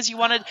out? Because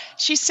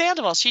she's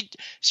Sandoval. She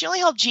only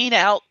helped Gina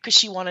out because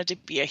she wanted to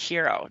be a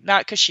hero,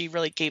 not because she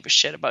really gave a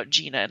shit about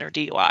Gina and her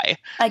DUI.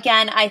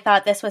 Again, I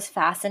thought this was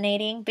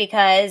fascinating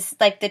because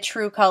like the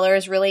true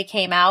colors really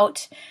came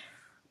out.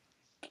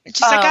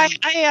 She's like,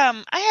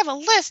 I have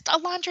a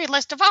laundry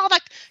list of all the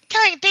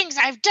kind of things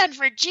I've done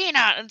for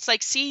Gina. And it's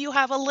like, see, you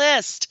have a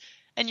list.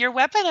 And you're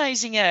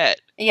weaponizing it.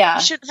 Yeah.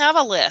 You shouldn't have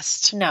a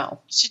list. No.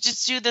 You should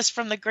just do this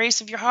from the grace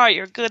of your heart,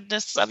 your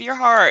goodness of your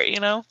heart,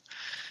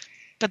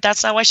 But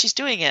that's not why she's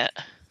doing it.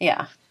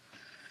 Yeah.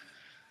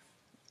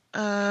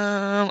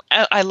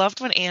 I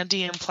loved when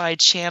Andy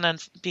implied Shannon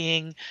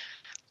being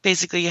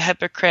basically a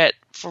hypocrite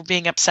for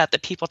being upset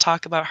that people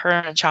talk about her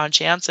and John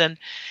Jansen. And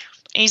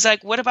he's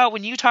like, what about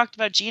when you talked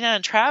about Gina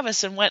and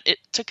Travis and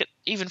took it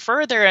even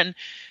further and,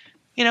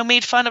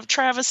 made fun of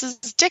Travis's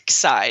dick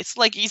size?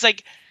 Like, he's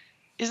like,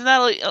 isn't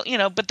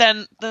that, but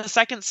then the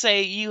second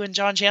say you and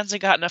John Jansen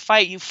got in a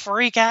fight, you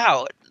freak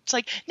out. It's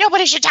like,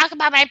 nobody should talk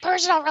about my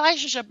personal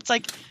relationship. It's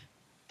like,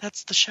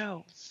 that's the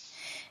show.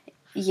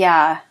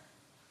 Yeah.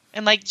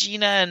 And like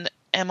Gina and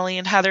Emily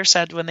and Heather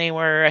said when they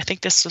were, I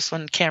think this was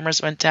when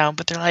cameras went down,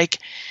 but they're like,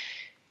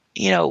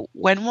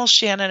 when will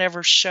Shannon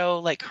ever show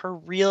like her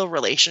real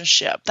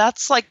relationship?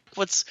 That's like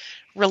what's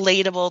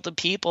relatable to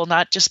people,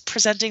 not just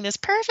presenting this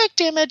perfect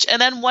image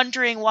and then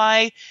wondering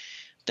why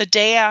the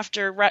day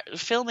after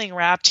filming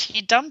wrapped,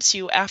 he dumps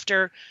you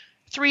after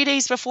 3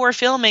 days before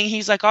filming.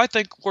 He's like, I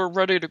think we're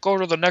ready to go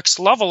to the next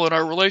level in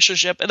our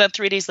relationship. And then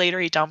 3 days later,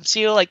 he dumps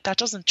you. Like, that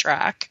doesn't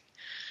track.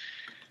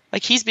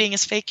 Like, he's being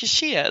as fake as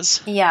she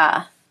is.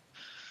 Yeah.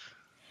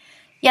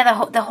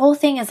 Yeah, the whole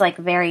thing is like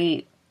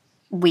very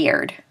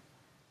weird.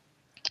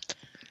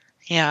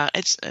 Yeah,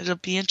 it'll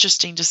be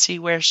interesting to see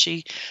where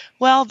they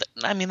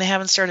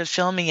haven't started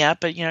filming yet,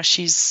 but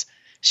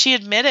she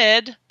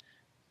admitted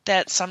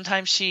that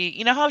sometimes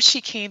how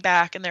she came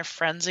back and they're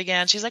friends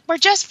again. She's like, we're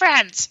just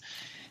friends.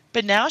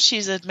 But now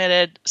she's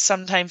admitted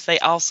sometimes they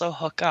also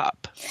hook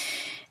up.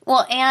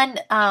 Well, and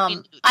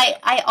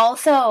I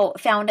also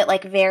found it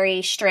like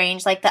very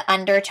strange, like the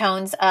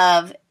undertones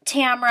of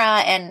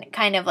Tamra and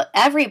kind of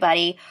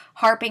everybody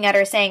harping at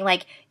her saying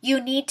like, you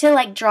need to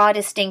like draw a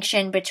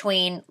distinction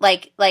between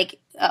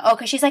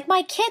because she's like,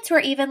 my kids were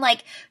even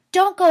like,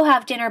 don't go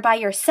have dinner by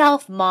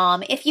yourself,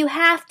 Mom. If you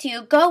have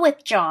to, go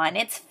with John.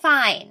 It's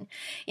fine.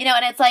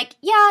 And it's like,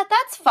 yeah,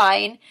 that's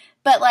fine.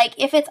 But like,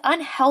 if it's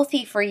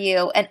unhealthy for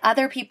you and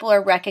other people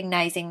are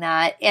recognizing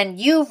that and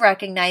you've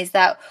recognized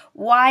that,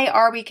 why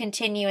are we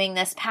continuing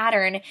this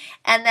pattern?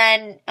 And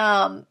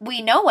then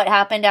we know what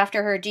happened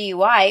after her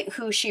DUI,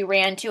 who she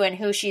ran to and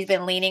who she's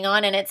been leaning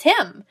on, and it's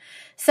him.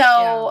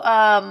 So,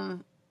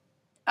 I'm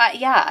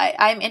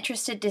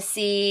interested to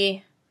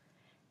see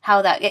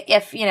how that,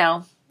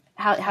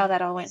 how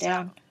that all went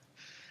down.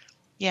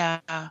 Yeah.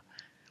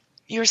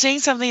 You were saying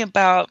something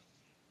about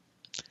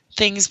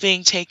things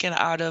being taken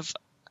out of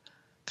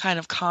kind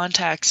of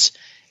context,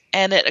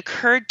 and it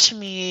occurred to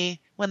me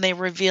when they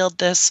revealed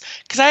this,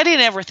 because I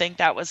didn't ever think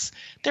there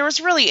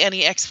was really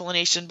any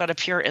explanation but a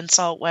pure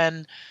insult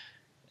when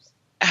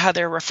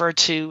Heather referred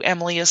to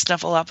Emily as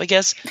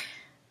Snuffleupagus.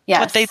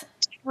 Yes. But they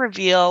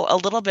reveal a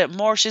little bit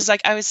more. She's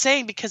like, I was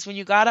saying, because when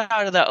you got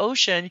out of the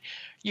ocean,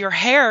 your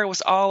hair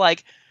was all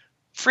like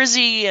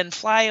frizzy and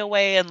fly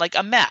away and like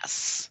a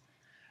mess.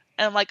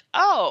 And I'm like,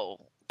 oh.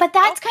 But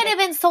that's kind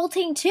of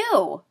insulting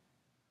too.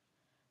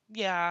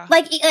 Yeah.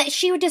 Like,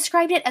 she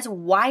described it as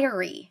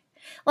wiry.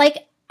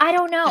 Like, I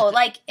don't know.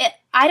 Like,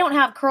 I don't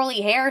have curly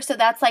hair, so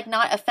that's, like,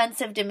 not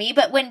offensive to me.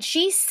 But when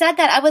she said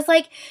that, I was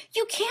like,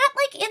 you can't,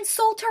 like,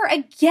 insult her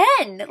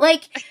again.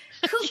 Like,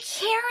 who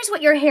cares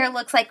what your hair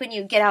looks like when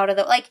you get out of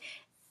the, like,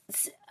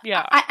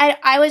 yeah.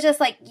 I was just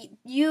like,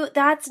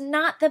 that's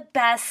not the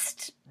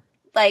best,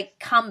 like,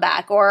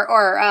 comeback or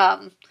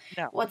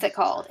no. What's it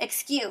called?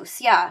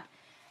 Excuse, yeah.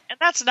 And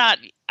that's not,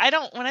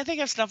 when I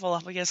think of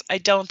Snuffleupagus, I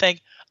don't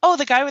think,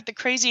 the guy with the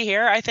crazy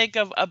hair. I think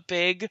of a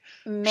big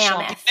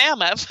mammoth.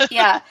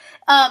 Yeah.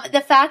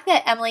 The fact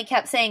that Emily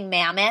kept saying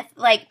mammoth,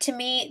 like, to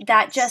me,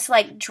 that just,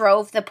 like,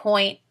 drove the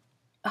point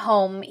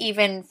home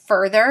even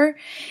further.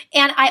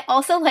 And I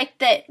also like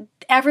that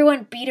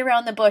everyone beat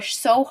around the bush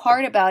so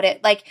hard about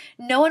it. Like,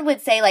 no one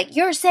would say, like,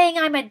 you're saying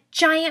I'm a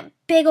giant,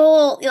 big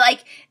old,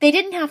 like, they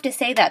didn't have to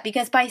say that,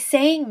 because by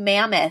saying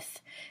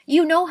mammoth,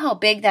 you know how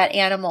big that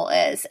animal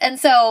is. And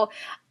so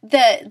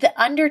the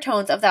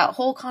undertones of that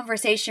whole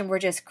conversation were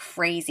just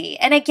crazy.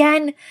 And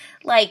again,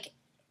 like,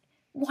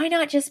 why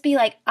not just be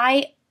like,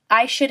 I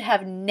should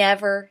have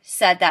never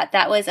said that.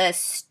 That was a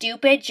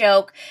stupid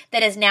joke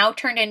that has now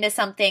turned into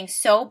something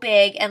so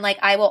big. And like,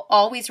 I will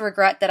always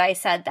regret that I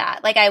said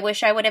that. Like, I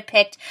wish I would have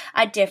picked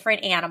a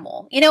different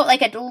animal,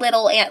 like a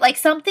little ant, like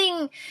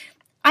something.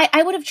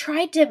 I would have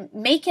tried to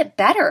make it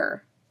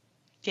better.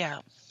 Yeah.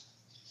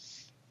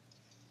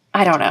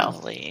 I don't know.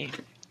 Totally.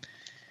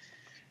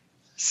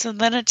 So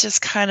then it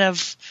just kind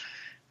of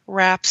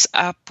wraps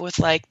up with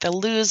like the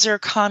loser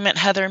comment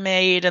Heather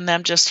made and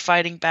them just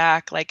fighting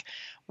back, like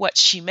what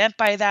she meant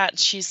by that. And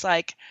she's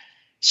like,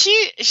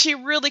 she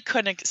really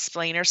couldn't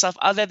explain herself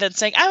other than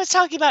saying, I was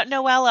talking about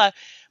Noella,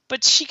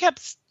 but she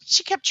kept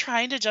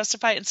trying to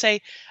justify it and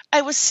say,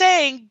 I was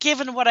saying,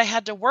 given what I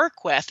had to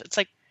work with. It's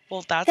like,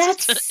 well,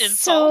 that's an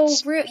insult.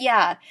 So rude.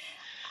 Yeah.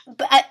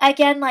 But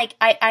again, like,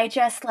 I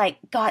just, like,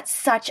 got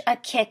such a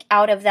kick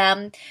out of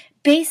them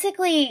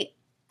basically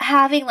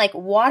having, like,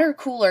 water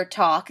cooler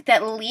talk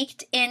that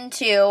leaked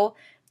into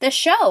the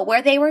show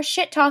where they were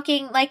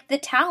shit-talking, like, the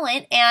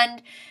talent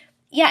and,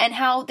 yeah, and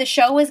how the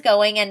show was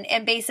going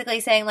and basically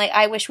saying, like,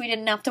 I wish we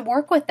didn't have to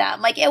work with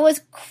them. Like, it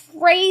was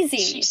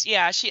crazy.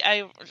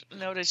 I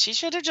noted she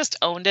should have just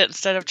owned it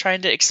instead of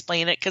trying to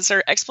explain it, because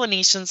her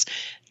explanations,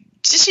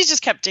 she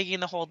just kept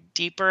digging the hole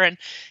deeper. And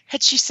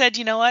had she said,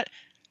 you know what,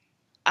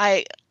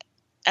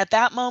 at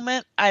that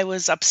moment, I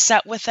was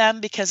upset with them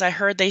because I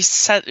heard they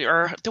said,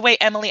 or the way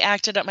Emily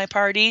acted at my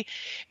party,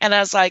 and I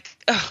was like,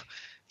 ugh,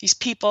 these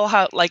people,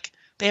 how, like,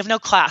 they have no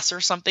class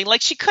or something.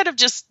 Like, she could have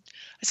just,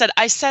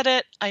 I said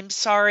it, I'm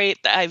sorry,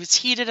 I was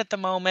heated at the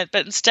moment,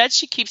 but instead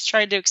she keeps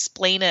trying to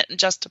explain it and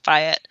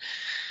justify it.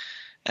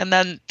 And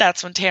then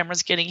that's when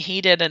Tamara's getting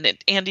heated, and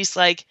Andy's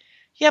like,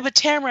 yeah, but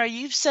Tamara,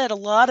 you've said a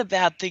lot of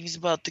bad things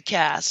about the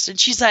cast. And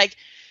she's like,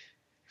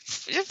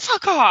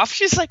 fuck off.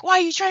 She's like, why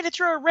are you trying to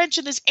throw a wrench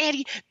in this,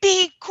 Andy?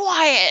 Be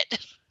quiet.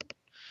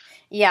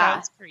 Yeah.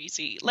 That's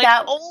crazy. Like,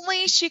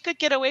 only she could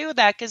get away with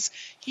that because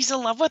he's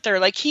in love with her.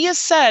 Like, he has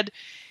said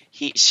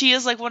she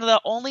is like one of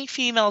the only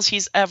females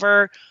he's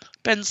ever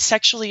been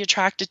sexually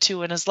attracted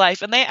to in his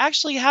life. And they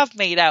actually have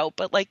made out,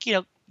 but like,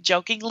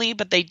 jokingly,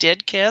 but they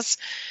did kiss.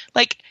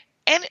 Like,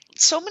 and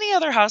so many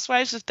other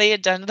housewives, if they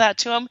had done that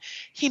to him,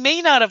 he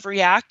may not have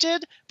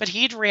reacted, but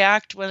he'd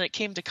react when it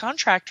came to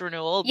contract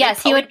renewal.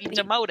 Yes, he would be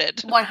demoted.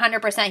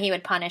 100% he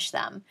would punish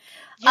them.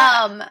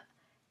 Yeah.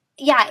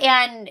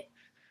 Yeah, and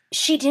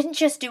she didn't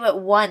just do it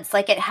once.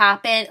 Like, it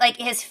happened. Like,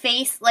 his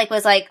face, like,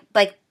 was, like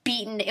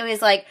beaten. It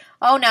was like,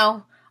 oh,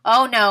 no.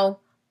 Oh, no.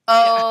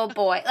 Oh, yeah.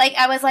 Boy. Like,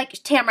 I was like,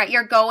 Tamara,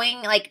 you're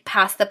going, like,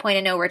 past the point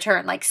of no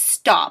return. Like,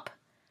 stop.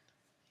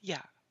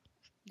 Yeah.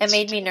 It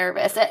made me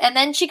nervous. And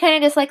then she kind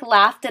of just, like,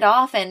 laughed it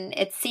off, and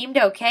it seemed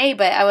okay.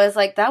 But I was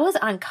like, that was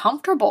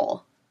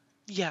uncomfortable.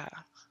 Yeah.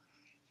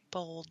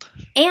 Bold.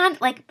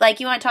 And, like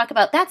you want to talk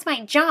about, that's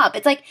my job.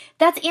 It's like,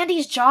 that's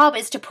Andy's job,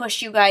 is to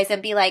push you guys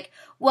and be like,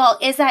 well,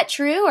 is that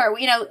true? Or,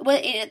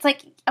 it's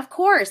like, of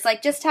course.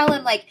 Like, just tell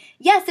him, like,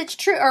 yes, it's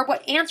true. Or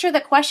answer the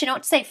question.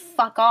 Don't say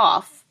fuck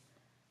off.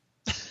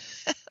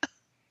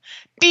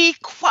 Be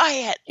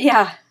quiet.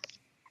 Yeah.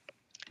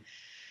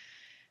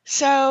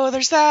 So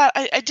there's that.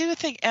 I do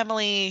think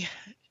Emily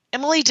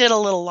did a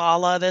little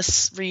Lala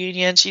this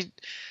reunion. She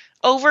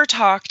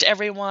over-talked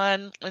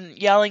everyone and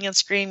yelling and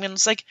screaming.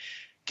 It's like,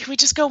 can we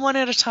just go one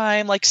at a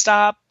time? Like,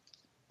 stop.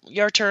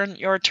 Your turn.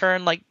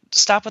 Like,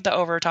 stop with the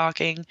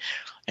over-talking.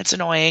 It's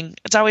annoying.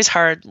 It's always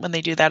hard when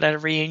they do that at a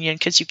reunion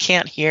because you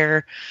can't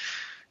hear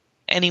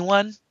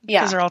anyone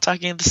because they're all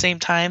talking at the same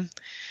time.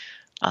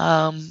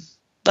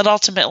 But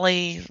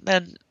ultimately,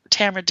 then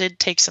Tamara did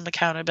take some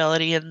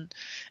accountability and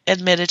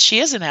admitted she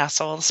is an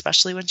asshole,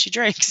 especially when she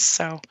drinks.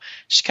 So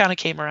she kind of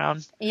came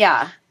around.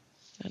 Yeah.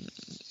 And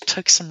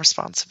took some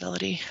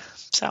responsibility.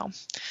 So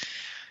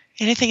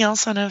anything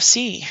else on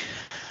OC?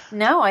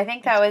 No, I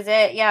think that was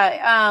it.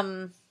 Yeah.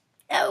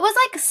 It was,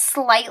 like,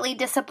 slightly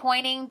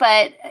disappointing,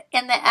 but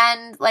in the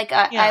end, like,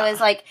 I was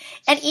like,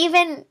 and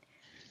even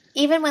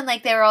when,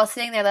 like, they were all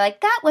sitting there, they're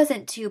like, that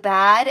wasn't too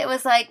bad. It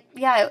was like,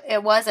 yeah,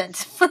 it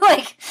wasn't.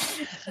 Like,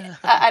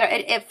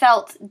 it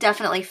felt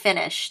definitely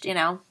finished,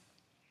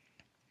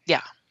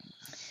 Yeah.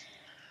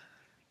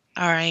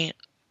 All right.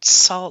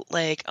 Salt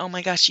Lake. Oh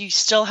my gosh, you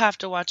still have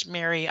to watch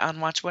Mary on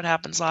Watch What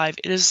Happens Live.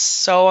 It is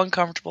so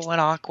uncomfortable and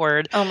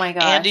awkward. Oh my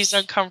gosh. Andy's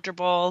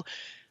uncomfortable.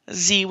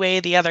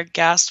 Z-Way, the other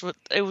guest,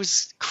 it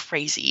was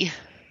crazy.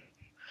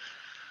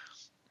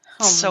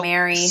 Oh, so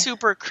Mary.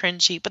 Super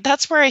cringy. But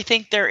that's where I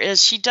think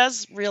she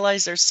does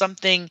realize there's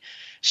something,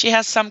 she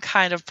has some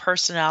kind of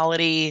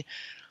personality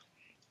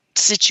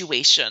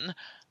situation.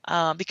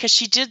 Because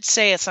she did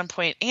say at some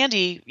point,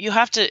 Andy, you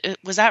have to,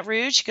 was that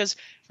rude? She goes,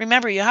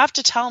 remember, you have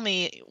to tell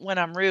me when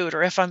I'm rude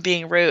or if I'm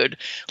being rude.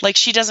 Like,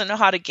 she doesn't know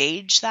how to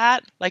gauge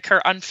that, like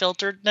her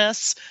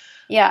unfilteredness.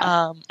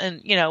 Yeah.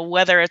 And,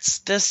 whether it's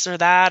this or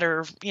that,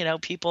 or,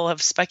 people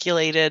have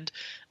speculated,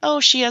 oh,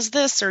 she has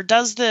this or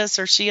does this,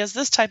 or she has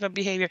this type of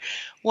behavior,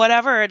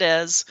 whatever it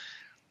is.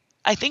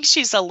 I think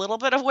she's a little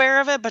bit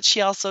aware of it, but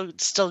she also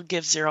still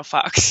gives zero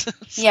fucks.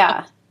 So,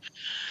 yeah.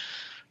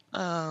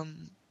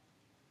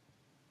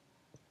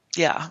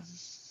 Yeah.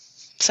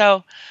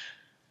 So,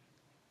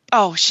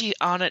 she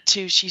on it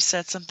too. She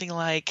said something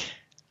like,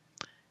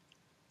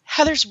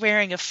 Heather's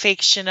wearing a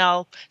fake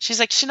Chanel.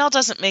 She's like, Chanel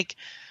doesn't make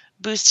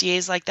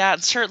bustiers like that,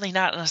 and certainly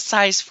not in a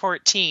size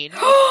 14.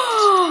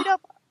 Straight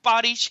up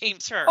body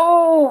shames her.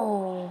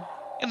 Oh.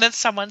 And then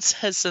someone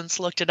has since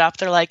looked it up.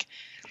 They're like,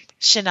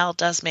 Chanel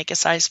does make a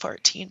size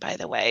 14, by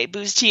the way,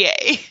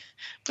 bustier.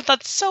 But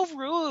that's so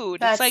rude.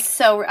 That's it's like,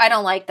 so. I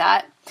don't like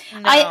that.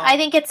 No. I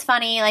think it's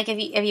funny. Like,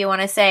 if you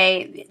want to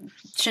say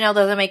Chanel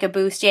doesn't make a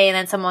bustier, and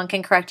then someone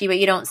can correct you, but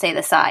you don't say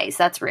the size.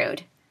 That's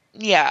rude.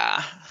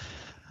 Yeah.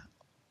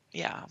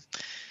 Yeah.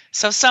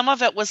 So some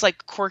of it was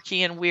like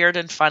quirky and weird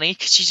and funny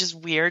because she's just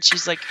weird.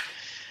 She's like,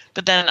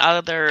 but then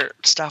other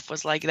stuff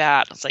was like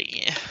that. It's like,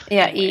 yeah.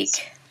 Yeah, anyways.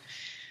 eek.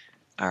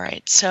 All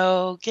right.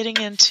 So getting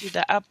into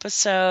the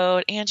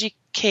episode, Angie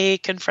K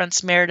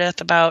confronts Meredith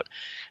about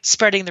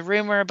spreading the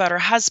rumor about her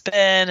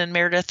husband, and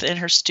Meredith in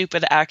her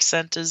stupid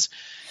accent is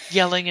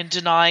yelling and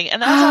denying.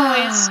 And as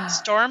always,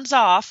 storms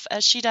off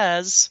as she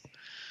does.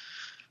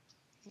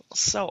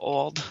 So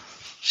old.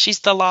 She's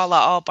the Lala,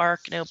 all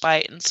bark, no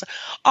bite. And so,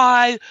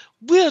 I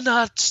will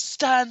not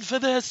stand for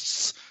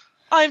this.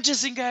 I'm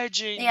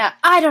disengaging. Yeah,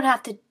 I don't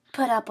have to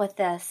put up with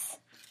this.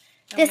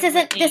 This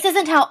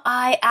isn't how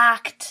I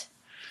act.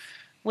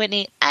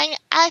 Whitney,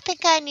 I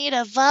think I need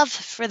a VUV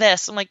for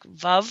this. I'm like,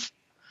 VUV?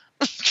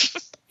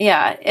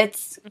 Yeah,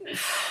 it's...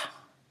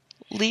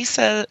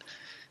 Lisa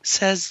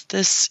says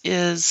this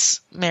is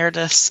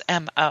Meredith's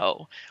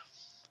M.O.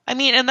 I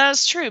mean, and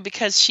that's true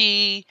because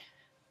she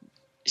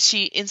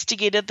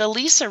instigated the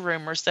Lisa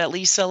rumors that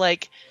Lisa,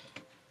 like,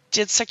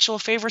 did sexual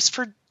favors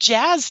for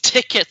jazz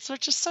tickets,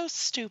 which is so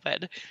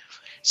stupid.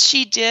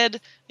 She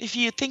did, if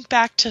you think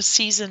back to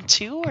season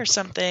 2 or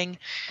something,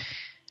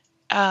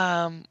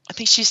 I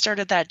think she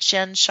started that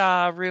Jen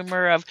Shaw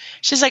rumor of,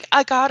 she's like,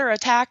 I got her a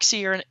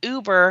taxi or an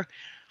Uber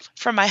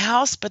from my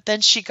house, but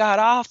then she got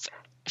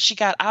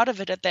out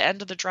of it at the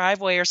end of the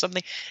driveway or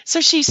something.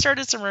 So she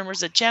started some rumors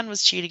that Jen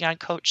was cheating on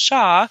Coach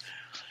Shaw.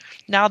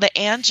 Now the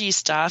Angie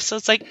stuff. So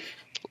it's like,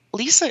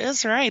 Lisa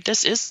is right.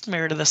 This is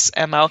Meredith's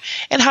MO.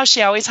 And how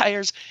she always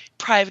hires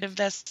private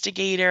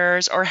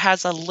investigators or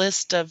has a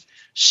list of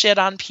shit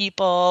on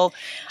people.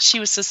 She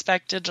was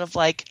suspected of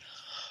like,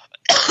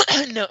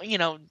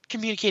 no,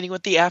 communicating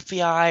with the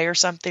FBI or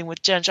something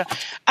with Jen Shaw.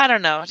 I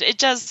don't know. It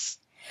does.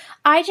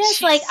 I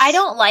just I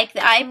don't like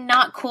that. I'm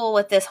not cool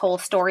with this whole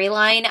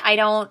storyline.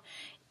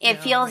 It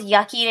feels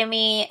yucky to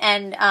me.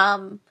 And,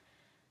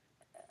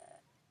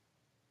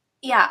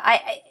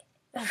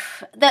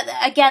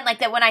 again, like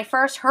that when I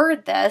first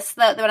heard this,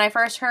 when I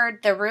first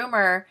heard the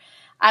rumor,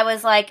 I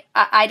was like,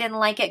 I didn't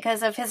like it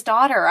because of his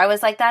daughter. I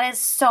was like, that is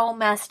so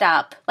messed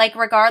up. Like,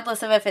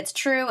 regardless of if it's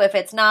true, if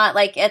it's not,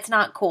 like, it's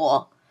not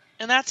cool.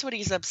 And that's what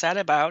he's upset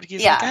about.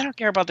 He's like, I don't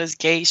care about this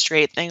gay,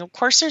 straight thing. Of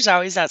course, there's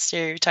always that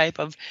stereotype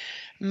of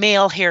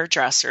male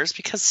hairdressers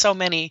because so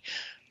many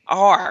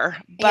are.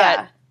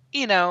 But,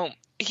 he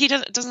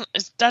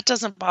that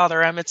doesn't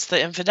bother him. It's the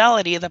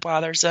infidelity that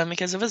bothers him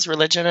because of his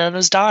religion and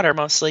his daughter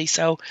mostly.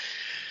 So,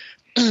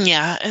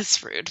 yeah,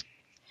 it's rude.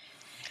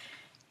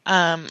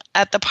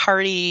 At the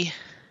party,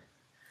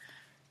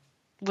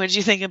 what did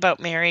you think about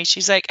Mary?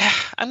 She's like,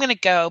 I'm going to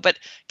go, but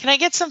can I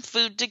get some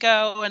food to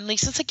go? And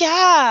Lisa's like,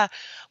 yeah,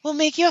 we'll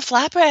make you a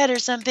flatbread or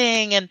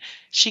something. And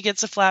she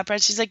gets a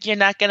flatbread. She's like, you're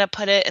not going to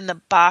put it in the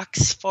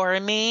box for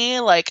me?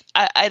 Like,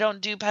 I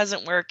don't do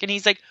peasant work. And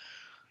he's like,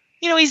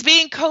 he's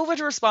being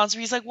COVID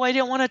responsible. He's like, well, I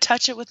didn't want to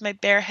touch it with my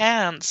bare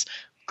hands.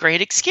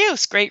 Great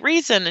excuse. Great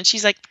reason. And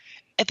she's like,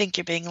 I think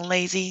you're being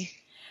lazy.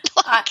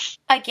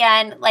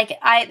 Again, like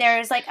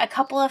there's like a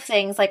couple of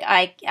things like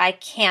I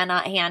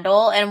cannot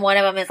handle, and one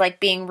of them is like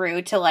being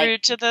rude to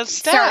the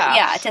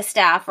staff. To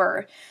staff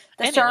or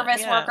the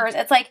service workers.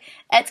 It's like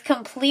it's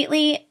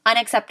completely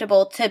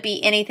unacceptable to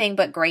be anything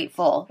but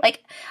grateful.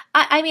 Like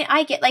I mean,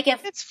 I get like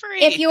if it's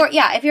free. If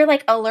you're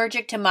like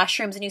allergic to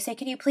mushrooms and you say,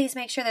 can you please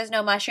make sure there's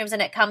no mushrooms,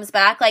 and it comes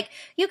back, like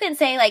you can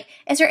say like,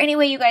 is there any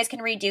way you guys can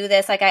redo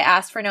this? Like I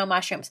asked for no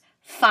mushrooms.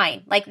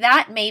 Fine, like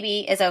that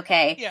maybe is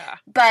okay. Yeah,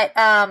 but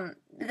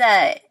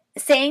the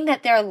saying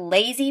that they're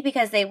lazy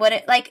because they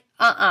wouldn't like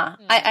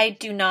I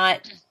do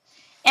not,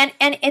 and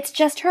it's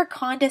just her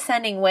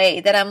condescending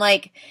way that I'm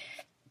like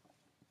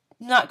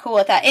not cool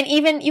with that. And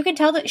even you can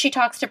tell that she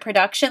talks to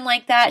production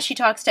like that, she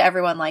talks to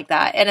everyone like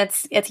that, and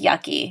it's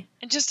yucky.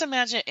 And just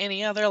imagine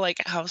any other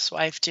like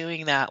housewife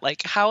doing that.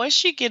 Like, how is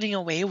she getting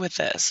away with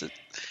this?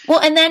 Well,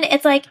 and then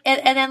it's like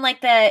and then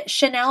like the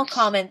Chanel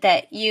comment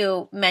that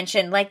you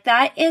mentioned, like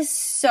that is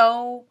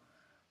so,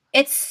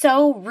 it's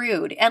so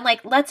rude. And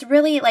like, let's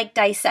really like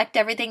dissect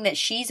everything that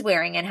she's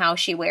wearing and how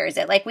she wears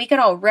it. Like we could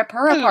all rip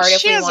her apart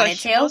if we wanted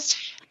to. Most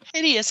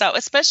hideous out,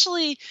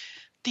 especially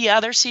the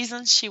other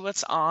seasons she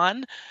was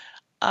on.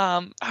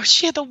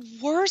 She had the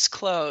worst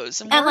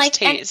clothes and worst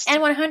taste.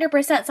 And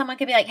 100% someone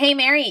could be like, hey,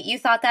 Mary, you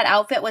thought that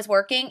outfit was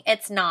working?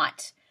 It's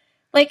not.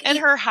 Like, and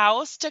her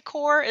house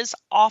decor is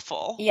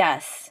awful.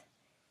 Yes.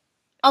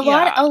 A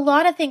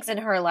lot of things in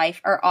her life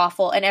are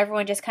awful, and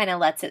everyone just kind of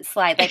lets it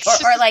slide. Like,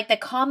 or like the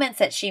comments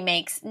that she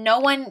makes, no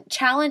one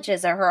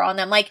challenges her on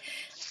them. Like,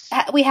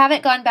 we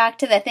haven't gone back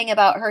to the thing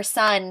about her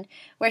son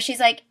where she's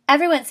like,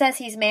 everyone says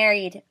he's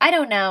married. I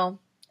don't know.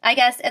 I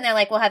guess. And they're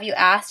like, well, have you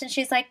asked? And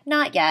she's like,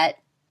 not yet.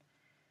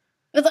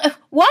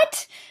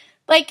 What?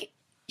 Like,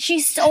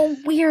 she's so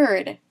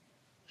weird.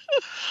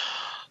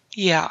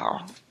 Yeah.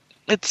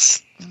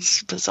 It's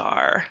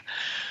bizarre.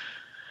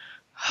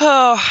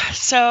 Oh,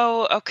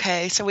 so,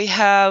 okay. So we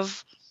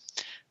have,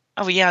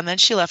 and then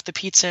she left the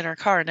pizza in her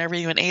car and never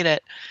even ate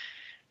it.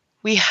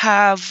 We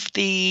have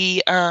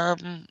the,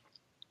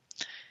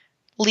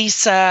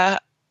 Lisa.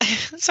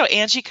 So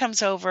Angie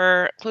comes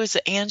over. Who is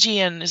it? Angie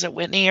and is it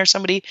Whitney or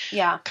somebody?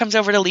 Yeah. Comes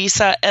over to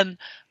Lisa, and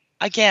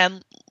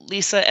again,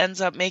 Lisa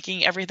ends up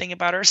making everything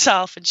about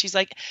herself, and she's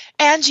like,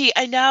 Angie,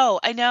 I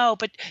know,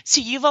 but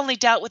see, you've only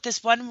dealt with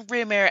this one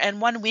rumor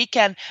and one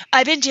weekend.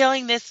 I've been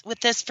dealing with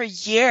this for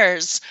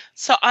years,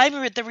 so I'm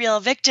the real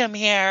victim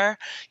here.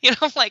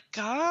 I'm like,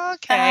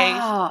 okay.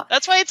 Oh.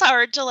 That's why it's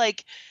hard to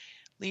like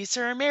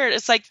Lisa or Meredith.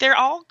 It's like they're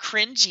all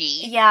cringy.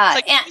 Yeah.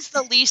 It's like he's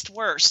the least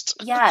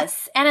worst.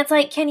 Yes. And it's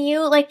like, can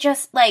you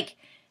just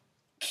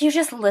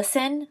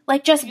listen?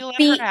 Like just you let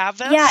be her have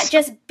this? Yeah,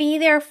 just be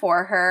there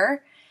for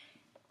her.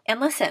 And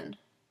listen.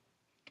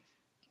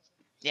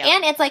 Yeah.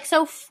 And it's like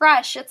so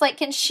fresh. It's like,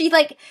 can she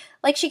like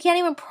she can't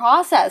even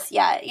process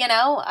yet,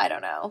 I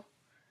don't know.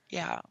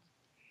 Yeah.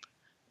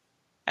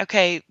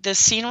 Okay, this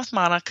scene with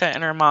Monica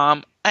and her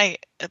mom, I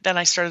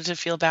started to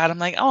feel bad. I'm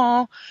like,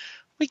 oh,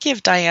 we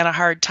give Diane a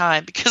hard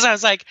time, because I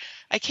was like,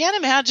 I can't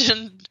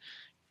imagine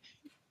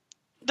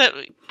that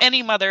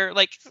any mother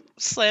like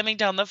slamming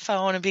down the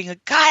phone and being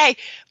like, I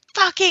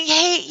fucking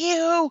hate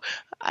you.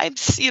 I'm,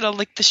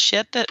 like the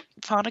shit that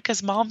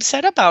Monica's mom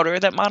said about her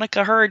that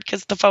Monica heard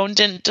because the phone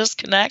didn't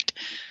disconnect.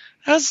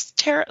 That was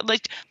terrible.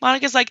 Like,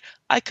 Monica's like,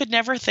 I could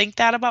never think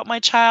that about my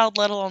child,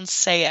 let alone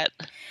say it.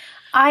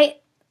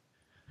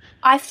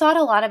 I've thought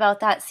a lot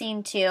about that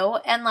scene too,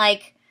 and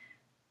like,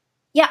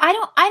 yeah, I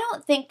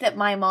don't think that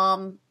my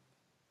mom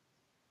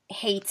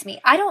hates me.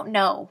 I don't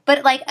know,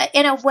 but like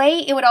in a way,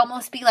 it would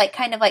almost be like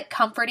kind of like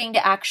comforting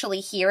to actually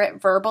hear it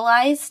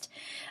verbalized.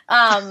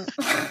 But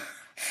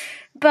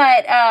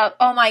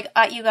oh my,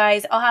 you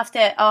guys, I'll have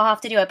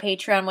to do a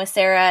Patreon with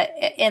Sarah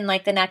in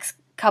like the next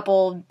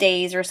couple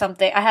days or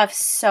something. I have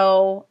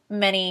so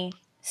many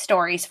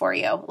stories for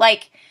you.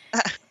 Like,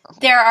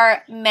 there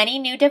are many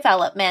new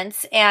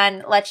developments,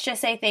 and let's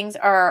just say things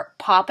are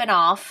popping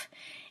off.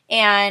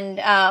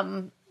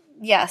 And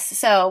yes,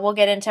 so we'll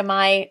get into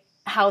my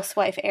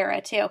housewife era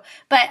too.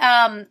 But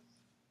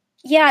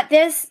yeah,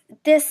 this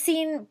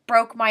scene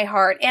broke my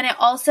heart, and it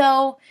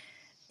also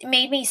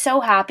made me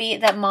so happy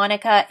that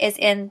Monica is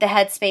in the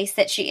headspace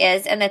that she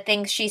is, and the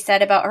things she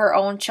said about her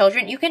own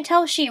children. You can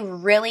tell she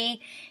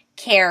really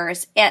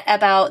cares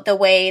about the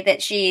way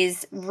that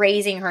she's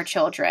raising her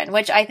children,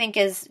 which I think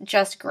is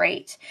just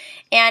great.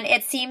 And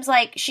it seems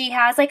like she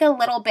has like a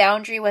little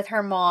boundary with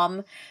her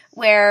mom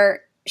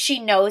where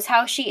she knows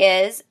how she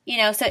is, you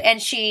know, so,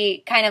 and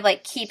she kind of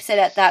like keeps it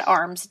at that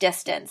arm's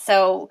distance.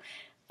 So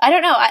I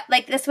don't know,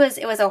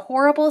 it was a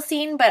horrible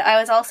scene, but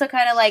I was also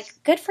kind of like,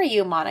 good for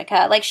you,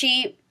 Monica. Like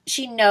she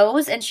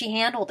knows and she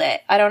handled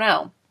it. I don't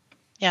know.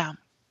 Yeah.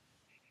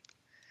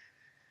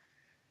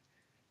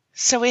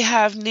 So we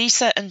have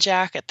Lisa and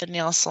Jack at the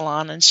nail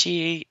salon, and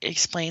she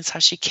explains how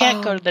she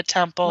can't go to the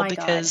temple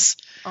because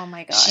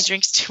she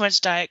drinks too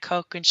much Diet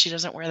Coke and she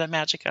doesn't wear the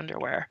magic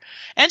underwear.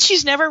 And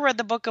she's never read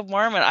the Book of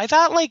Mormon. I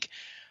thought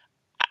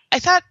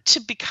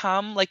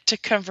to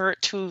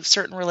convert to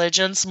certain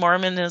religions,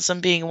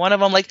 Mormonism being one of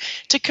them, like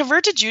to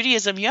convert to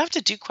Judaism, you have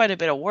to do quite a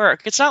bit of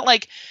work. It's not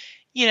like,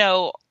 you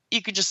know,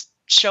 you could just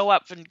show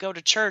up and go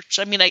to church.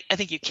 I mean, I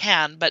think you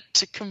can, but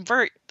to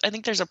convert, I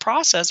think there's a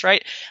process,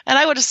 right? And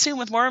I would assume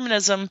with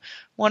Mormonism,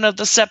 one of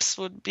the steps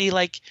would be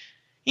like,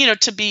 you know,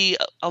 to be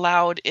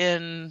allowed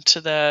into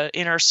the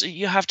inner,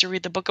 you have to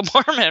read the Book of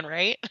Mormon,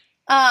 right?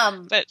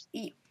 But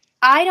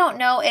I don't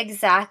know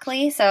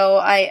exactly, so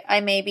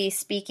I may be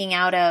speaking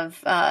out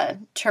of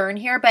turn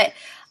here, but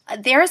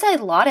there's a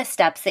lot of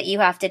steps that you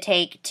have to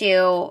take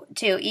to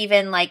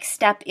even like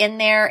step in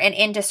there and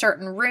into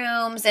certain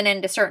rooms and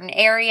into certain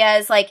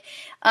areas. Like,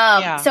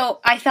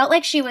 so I felt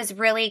like she was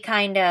really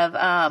kind of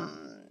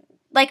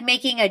like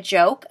making a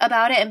joke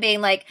about it and being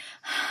like,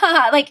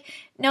 like,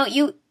 no,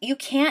 you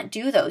can't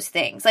do those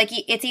things. Like,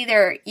 it's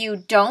either you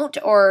don't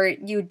or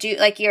you do.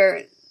 Like,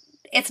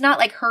 it's not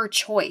like her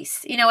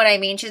choice. You know what I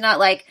mean? She's not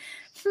like,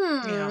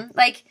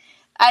 like,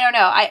 I don't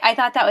know. I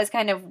thought that was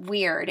kind of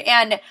weird.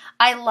 And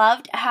I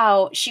loved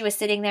how she was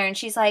sitting there and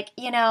she's like,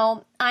 you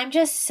know, I'm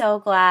just so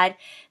glad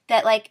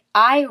that like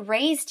I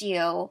raised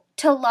you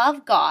to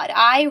love God.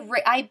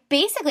 I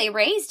basically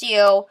raised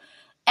you,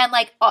 and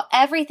like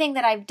everything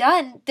that I've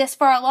done this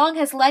far along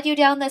has led you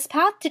down this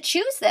path to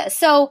choose this.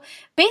 So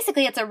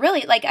basically it's a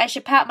really like, I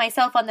should pat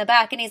myself on the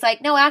back. And he's like,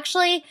 no,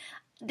 actually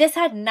this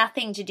had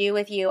nothing to do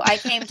with you. I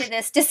came to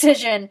this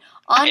decision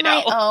on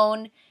my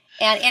own.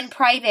 And in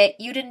private,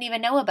 you didn't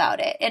even know about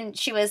it. And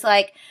she was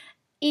like,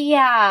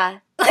 yeah.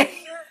 But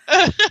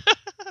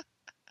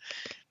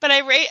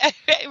I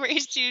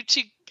raised you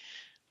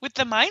with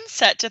the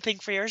mindset to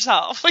think for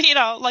yourself. You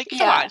know, like,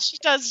 come on, she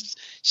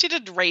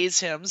did raise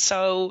him.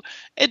 So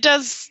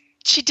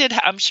she did,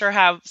 I'm sure,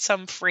 have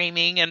some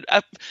framing and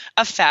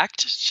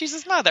effect. She's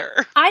his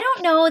mother. I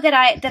don't know that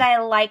I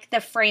like the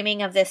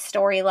framing of this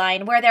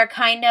storyline where they're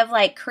kind of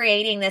like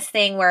creating this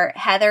thing where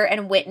Heather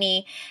and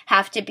Whitney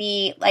have to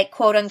be like,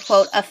 quote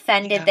unquote,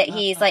 offended that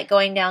he's like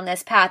going down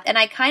this path. And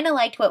I kind of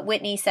liked what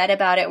Whitney said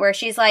about it, where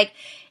she's like,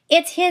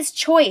 it's his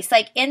choice.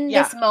 Like in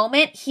this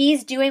moment,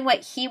 he's doing what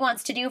he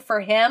wants to do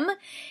for him.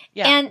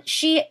 Yeah. And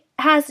she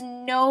has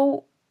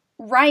no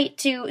right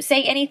to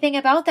say anything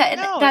about that.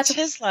 And no, that's it's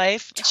his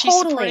life. Totally.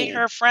 She's supporting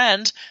her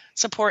friend,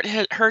 support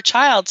her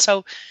child.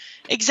 So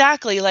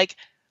exactly, like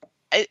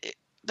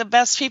the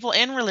best people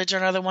in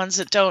religion are the ones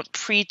that don't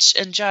preach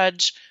and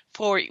judge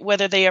for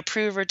whether they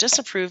approve or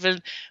disapprove.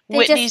 And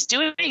Whitney's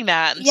doing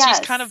that. And she's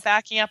kind of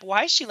backing up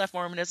why she left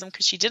Mormonism,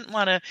 because she didn't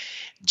want to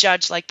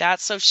judge like that.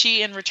 So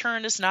she, in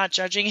return, is not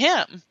judging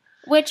him.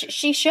 Which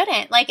she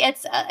shouldn't. Like,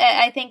 it's,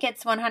 I think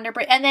it's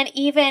 100%. And then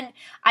even,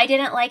 I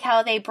didn't like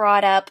how they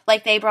brought up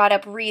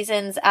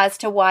reasons as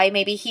to why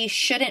maybe he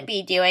shouldn't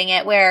be doing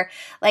it, where,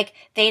 like,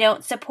 they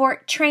don't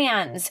support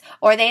trans,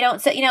 or they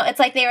don't, you know, it's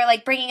like they were,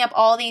 like, bringing up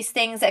all these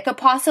things that could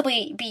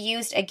possibly be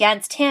used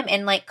against him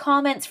in, like,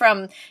 comments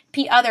from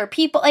other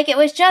people. Like, it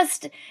was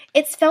just,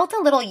 it's felt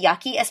a little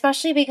yucky,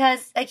 especially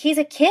because, like, he's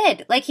a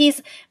kid. Like,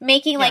 he's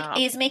making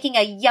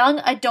a young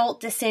adult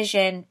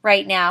decision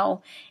right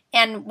now.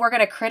 And we're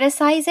going to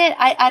criticize it?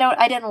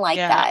 I didn't like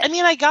that. I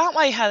mean, I got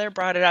why Heather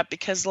brought it up,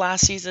 because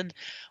last season,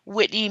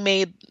 Whitney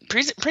made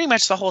pretty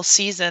much the whole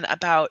season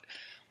about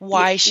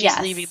why she's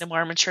leaving the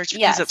Mormon church,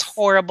 because it's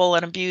horrible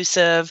and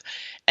abusive.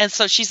 And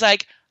so she's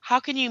like, how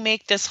can you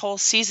make this whole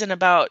season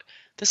about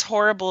this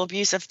horrible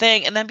abusive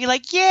thing and then be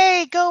like,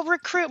 yay, go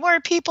recruit more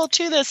people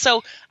to this.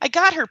 So I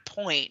got her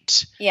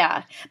point.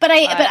 Yeah. But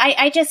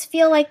I just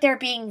feel like they're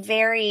being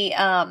very,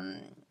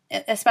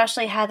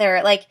 especially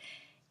Heather, like,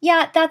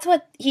 yeah, that's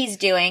what he's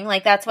doing.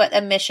 Like, that's what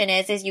a mission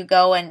is you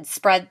go and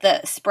spread,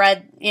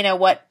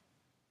 what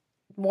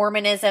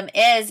Mormonism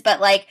is. But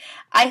like,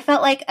 I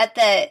felt like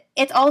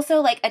it's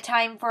also like a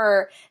time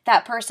for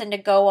that person to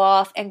go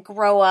off and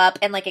grow up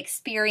and like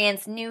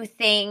experience new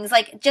things.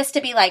 Like, just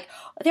to be like,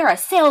 they're a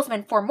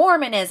salesman for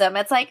Mormonism.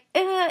 It's like,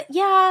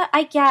 yeah,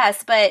 I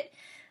guess. But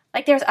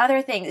like, there's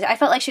other things. I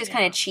felt like she was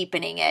kind of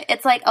cheapening it.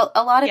 It's like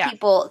a lot of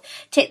people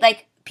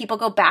people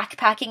go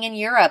backpacking in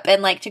Europe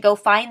and like to go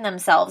find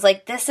themselves.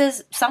 Like,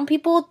 some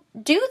people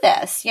do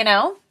this,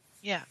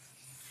 Yeah.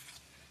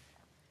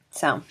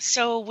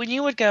 So when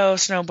you would go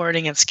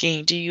snowboarding and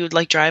skiing, do you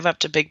like drive up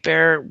to Big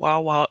Bear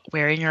while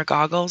wearing your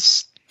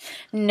goggles?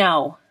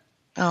 No.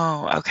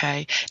 Oh,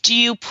 okay. Do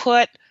you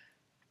put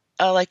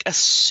a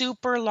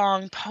super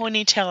long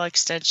ponytail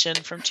extension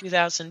from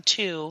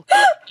 2002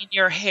 in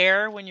your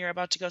hair when you're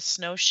about to go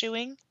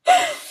snowshoeing?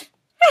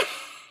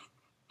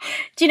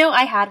 Do you know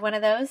I had one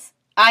of those?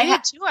 I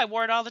did too. I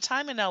wore it all the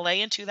time in LA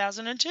in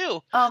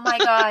 2002. Oh my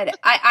God.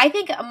 I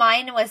think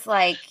mine was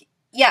like,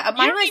 yeah,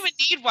 mine you don't even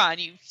need one.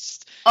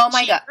 Oh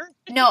my God.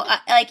 No,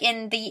 like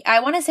I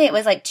want to say it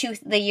was like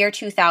the year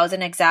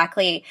 2000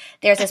 exactly.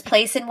 There's this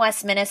place in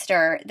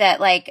Westminster that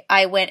like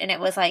I went and it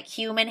was like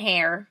human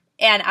hair.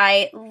 And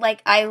I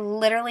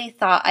literally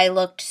thought I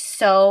looked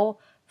so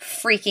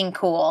freaking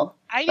cool.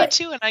 I did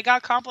too. And I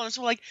got compliments.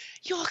 Were like,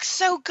 you look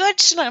so good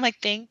tonight. I'm like,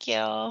 thank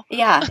you.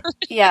 Yeah.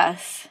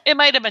 Yes. It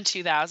might have been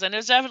 2000. It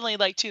was definitely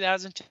like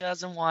 2000,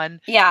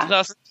 2001. Yeah.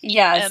 2000.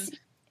 Yes. And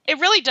it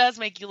really does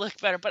make you look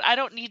better, but I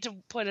don't need to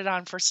put it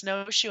on for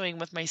snowshoeing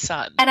with my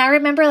son. And I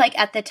remember like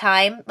at the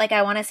time, like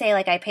I want to say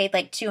like I paid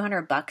like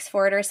 $200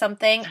 for it or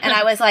something. And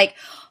I was like,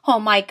 oh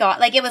my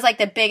God, like it was like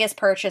the biggest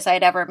purchase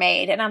I'd ever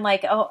made. And I'm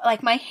like, oh,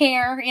 like my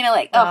hair,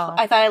 I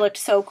thought I looked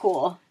so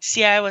cool.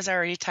 See, I was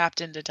already tapped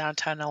into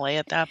downtown LA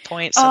at that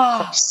point. So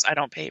of course I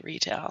don't pay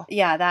retail.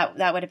 Yeah,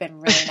 that would have been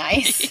really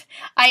nice.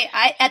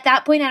 I at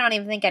that point, I don't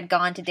even think I'd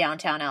gone to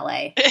downtown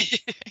LA.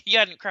 You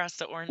hadn't crossed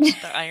the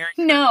iron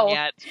no.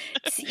 yet.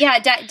 Yeah,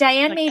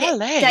 Diane like, made it.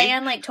 LA?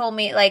 Diane like told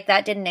me like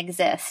that didn't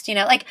exist.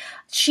 Like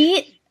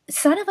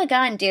son of a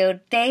gun,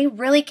 dude. They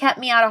really kept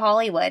me out of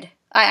Hollywood.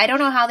 I don't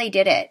know how they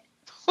did it.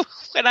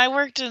 When I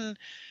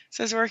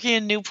was working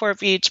in Newport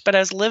Beach, but I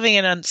was living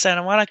in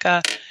Santa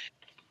Monica,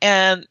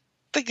 and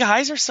the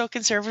guys are so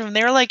conservative, and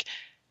they were like,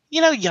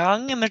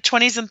 young in their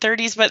 20s and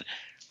 30s, but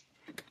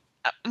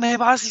my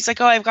boss, he's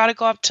like, oh, I've got to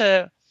go up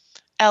to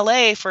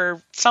LA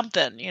for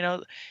something,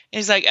 and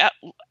he's like,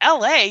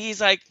 LA?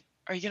 He's like,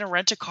 are you going to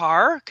rent a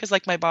car? Because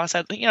like my boss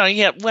had, he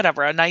had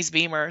whatever, a nice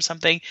Beamer or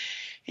something.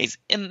 He's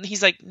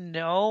like,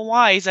 no,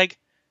 why? He's like,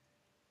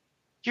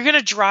 you're going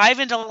to drive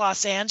into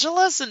Los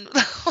Angeles? And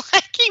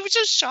like, he was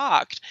just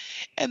shocked.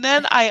 And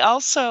then I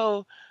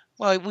also,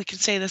 well, we can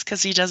say this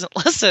because he doesn't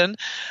listen.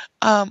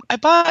 I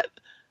bought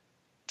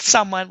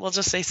we'll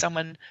just say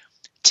someone,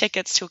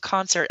 tickets to a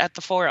concert at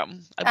the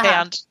Forum, a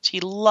band he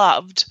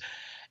loved.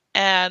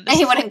 And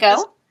he wouldn't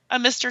go? A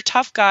Mr.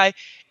 Tough Guy.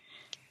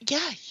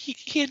 Yeah,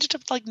 he ended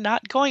up like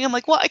not going. I'm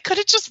like, well, I could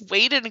have just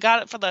waited and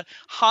got it for the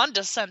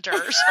Honda Center or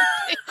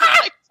something.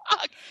 Like,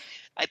 fuck.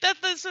 I thought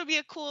this would be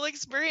a cool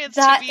experience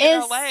to be in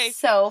LA. That is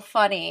so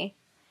funny.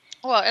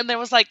 Well, and there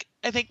was like,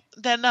 I think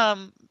then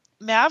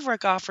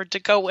Maverick offered to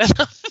go with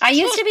him. I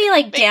used to be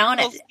like down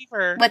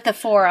with the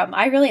Forum.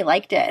 I really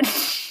liked it.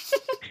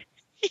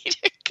 He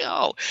didn't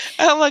go.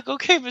 And I'm like,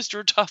 okay,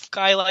 Mr. Tough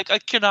Guy, like I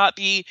cannot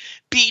be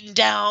beaten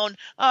down,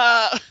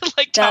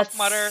 like Tough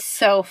Mudder. That's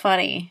so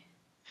funny.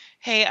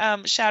 Hey,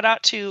 shout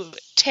out to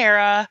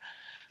Tara,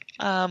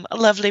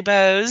 Lovely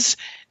Bows,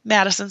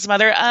 Madison's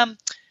mother.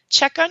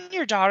 Check on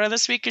your daughter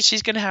this week because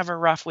she's going to have a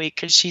rough week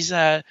because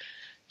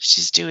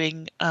she's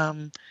doing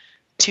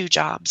 2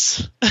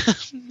 jobs.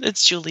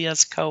 It's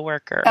Julia's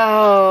coworker.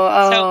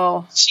 Oh.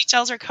 So she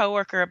tells her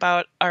coworker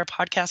about our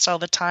podcast all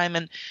the time,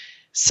 and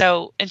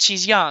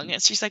she's young,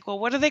 and she's like, well,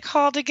 what are they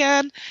called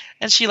again?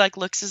 And she like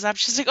looks us up.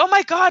 She's like, oh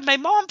my God, my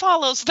mom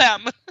follows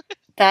them.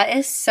 That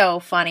is so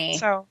funny.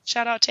 So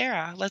shout out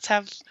Tara. Let's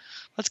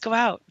go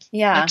out.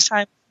 Yeah. Next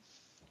time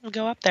we'll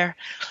go up there.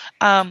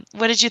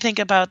 What did you think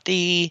about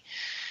the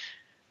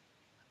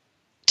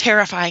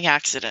terrifying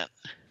accident?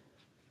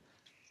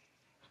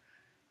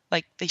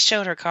 Like they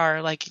showed her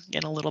car like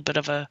in a little bit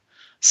of a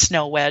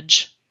snow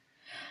wedge,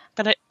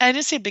 but I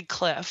didn't see a big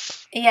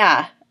cliff.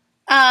 Yeah.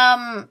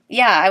 Yeah,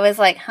 I was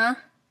like, huh?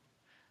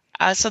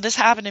 So this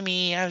happened to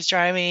me. I was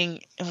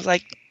driving. It was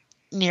like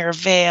near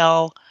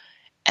Vail,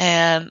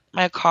 and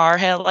my car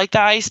had like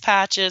the ice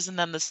patches and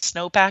then the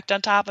snow packed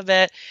on top of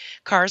it.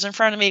 Cars in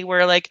front of me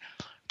were like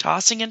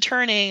tossing and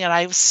turning, and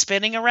I was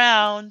spinning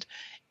around,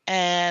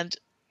 and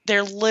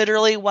there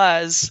literally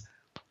was,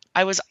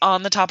 I was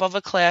on the top of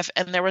a cliff,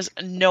 and there was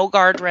no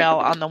guardrail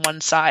on the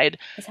one side.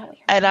 Is that what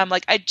you're and I'm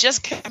like, I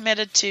just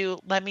committed to,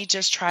 let me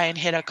just try and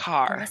hit a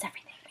car.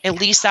 At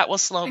least that will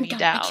slow me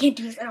down. I can't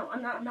do this.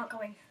 I'm not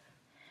going.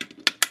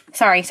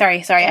 Sorry.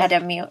 I had to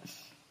mute.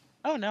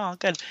 Oh, no,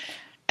 good.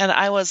 And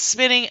I was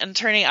spinning and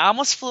turning. I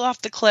almost flew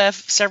off the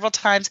cliff several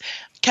times.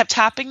 Kept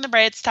tapping the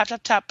brakes, tap,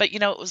 tap, tap. But,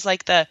 it was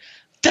like the,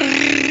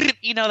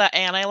 that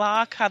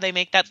anti-lock, how they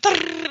make that.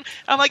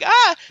 I'm like,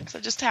 ah! So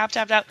just tap,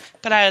 tap, tap.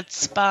 But I had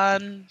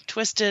spun,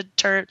 twisted,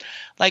 turned,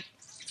 like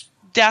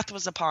death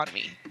was upon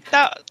me.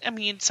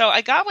 So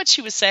I got what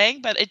she was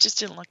saying, but it just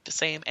didn't look the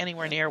same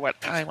anywhere near what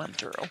I went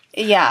through.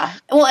 Yeah.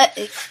 Well,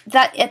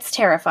 it's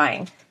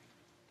terrifying.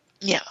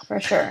 Yeah. For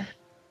sure.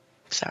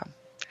 So,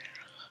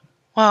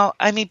 well,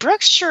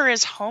 Brooks sure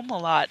is home a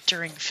lot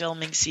during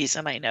filming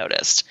season, I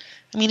noticed.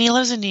 He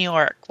lives in New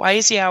York. Why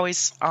is he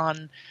always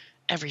on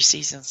every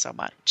season so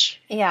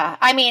much? Yeah.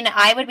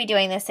 I would be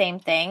doing the same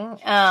thing.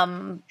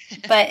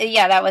 But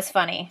yeah, that was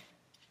funny.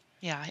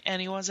 Yeah,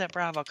 and he was at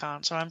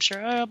BravoCon, so I'm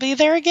sure I'll be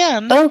there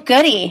again. Oh,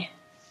 goody.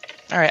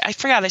 All right, I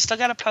forgot. I still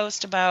got to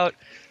post about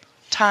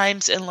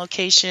times and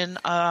location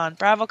on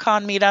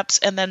BravoCon meetups,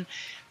 and then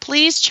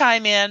please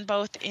chime in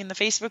both in the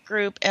Facebook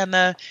group and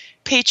the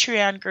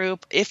Patreon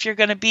group if you're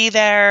going to be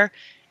there,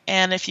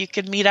 and if you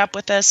could meet up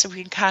with us so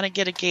we can kind of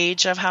get a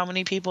gauge of how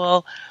many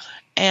people,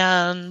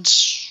 and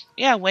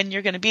when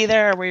you're going to be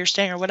there or where you're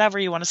staying or whatever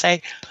you want to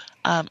say.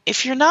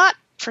 If you're not,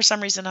 for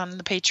some reason, on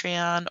the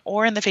Patreon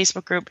or in the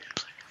Facebook group,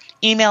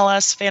 email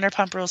us,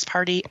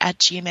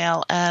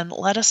 vanderpumprulesparty@gmail.com, and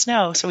let us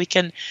know so we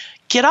can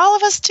get all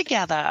of us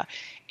together.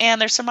 And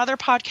there's some other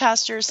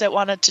podcasters that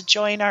wanted to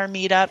join our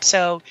meetup,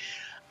 so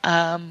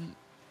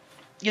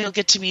you'll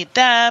get to meet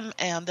them,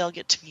 and they'll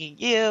get to meet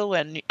you,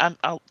 and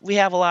we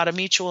have a lot of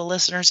mutual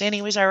listeners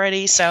anyways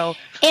already, so...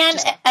 And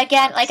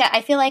again,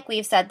 I feel like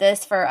we've said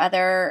this for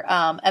other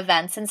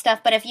events and stuff,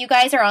 but if you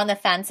guys are on the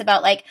fence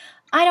about,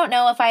 I don't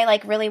know if I,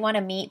 really want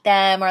to meet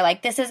them, or,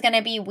 this is going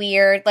to be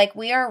weird,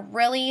 we are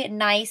really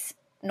nice,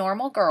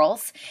 normal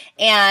girls,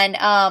 and,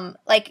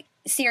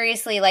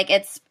 seriously,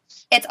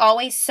 it's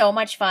always so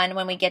much fun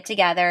when we get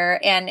together,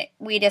 and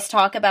we just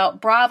talk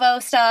about Bravo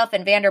stuff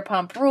and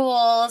Vanderpump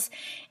Rules,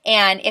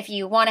 and if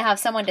you want to have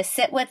someone to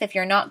sit with, if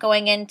you're not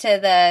going into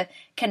the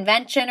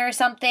convention or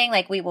something,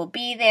 we will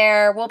be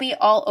there. We'll be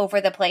all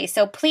over the place,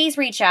 so please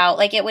reach out.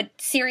 It would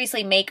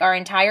seriously make our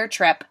entire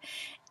trip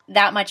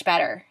that much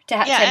better to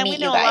meet you guys. Yeah, and we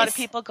know a lot of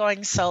people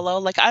going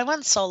solo. I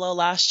went solo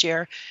last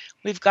year.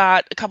 We've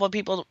got a couple of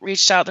people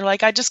reached out. They're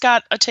like, I just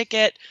got a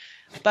ticket,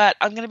 but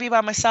I'm going to be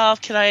by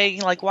myself. Can I,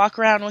 walk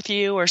around with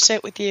you or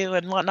sit with you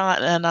and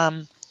whatnot?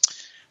 And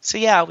so,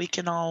 yeah, we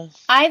can all...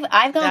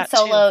 I've gone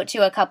solo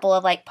to a couple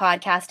of,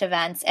 podcast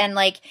events, and,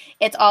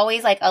 it's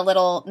always, a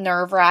little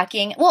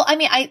nerve-wracking. Well,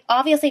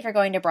 obviously, if you're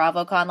going to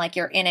BravoCon,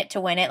 you're in it to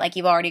win it,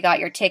 you've already got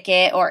your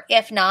ticket, or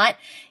if not,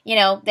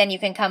 then you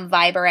can come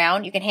vibe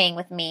around, you can hang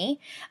with me.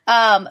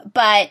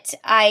 But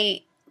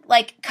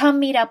come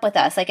meet up with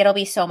us. It'll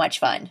be so much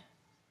fun.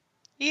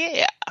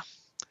 Yeah.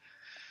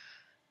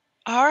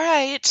 All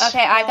right. Okay,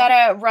 well, I've got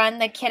to run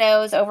the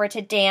kiddos over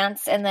to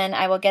dance, and then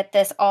I will get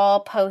this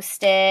all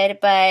posted.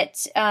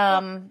 But,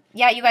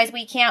 you guys,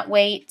 we can't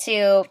wait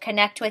to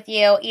connect with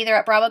you either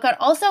at BravoCon.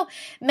 Also,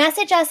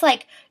 message us,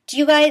 do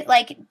you guys,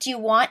 do you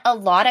want a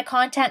lot of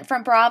content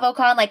from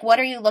BravoCon? What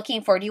are you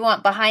looking for? Do you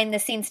want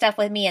behind-the-scenes stuff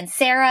with me and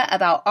Sarah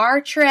about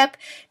our trip?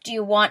 Do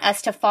you want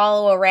us to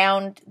follow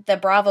around the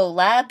Bravo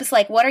Lebs?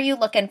 What are you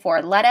looking for?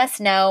 Let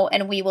us know,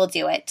 and we will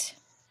do it.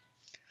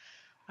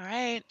 All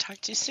right. Talk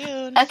to you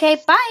soon. Okay.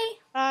 Bye.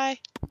 Bye.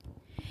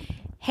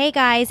 Hey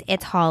guys,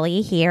 it's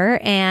Holly here.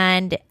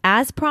 And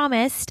as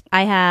promised,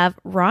 I have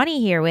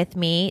Ronnie here with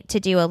me to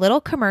do a little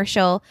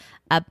commercial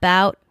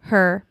about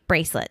her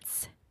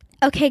bracelets.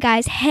 Okay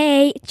guys,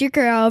 hey, it's your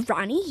girl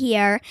Ronnie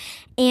here.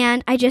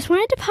 And I just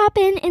wanted to pop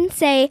in and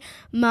say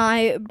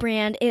my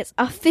brand is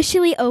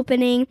officially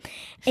opening.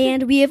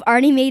 And we have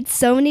already made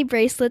so many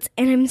bracelets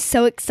and I'm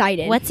so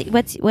excited. What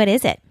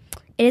is it?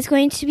 It is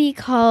going to be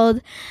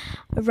called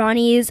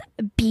Ronnie's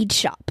Bead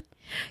Shop.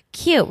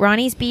 Cute.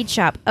 Ronnie's Bead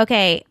Shop.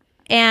 Okay.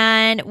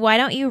 And why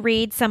don't you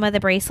read some of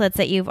the bracelets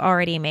that you've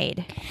already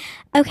made?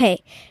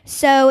 Okay.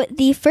 So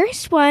the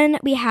first one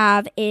we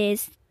have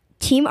is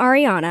Team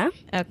Ariana.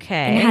 Okay.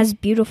 And it has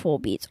beautiful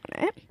beads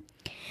on it.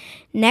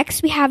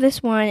 Next we have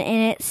this one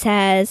and it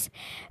says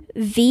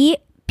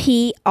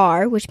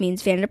VPR, which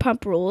means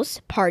Vanderpump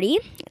Rules Party.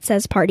 It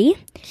says party.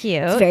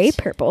 Cute. It's very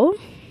purple.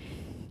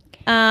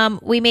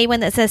 We made one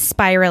that says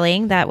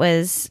spiraling. That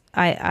was,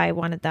 I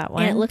wanted that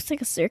one. And it looks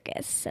like a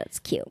circus, so it's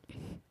cute.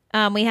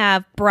 We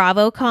have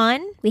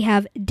BravoCon. We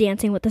have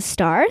Dancing with the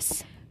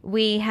Stars.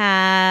 We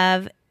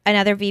have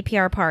another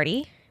VPR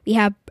party. We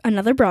have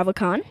another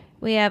BravoCon.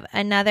 We have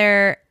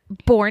another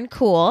Born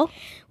Cool.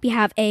 We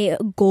have a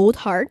Gold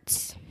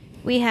Hearts.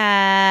 We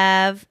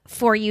have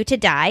For You to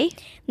Die. And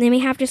then we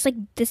have just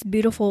this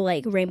beautiful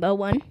rainbow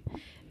one.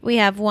 We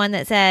have one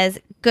that says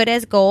Good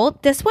as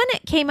Gold. This one,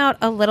 it came out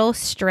a little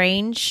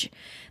strange.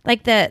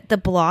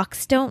 The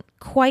blocks don't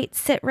quite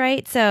sit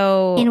right.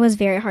 So and it was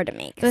very hard to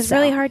make. It was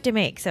really hard to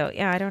make. So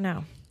yeah, I don't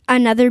know.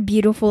 Another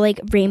beautiful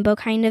rainbow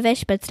kind of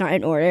ish, but it's not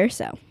in order.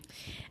 So,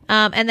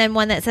 and then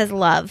one that says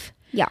Love.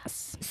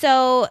 Yes.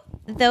 So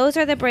those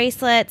are the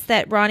bracelets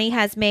that Ronnie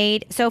has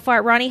made so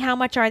far. Ronnie, how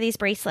much are these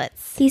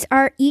bracelets? These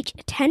are each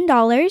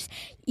 $10.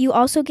 You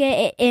also get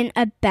it in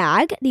a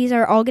bag. These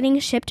are all getting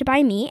shipped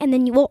by me. And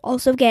then you will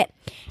also get...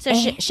 So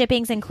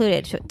shipping's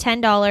included.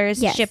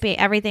 $10, Yes. shipping,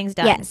 everything's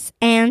done. Yes.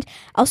 And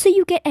also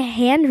you get a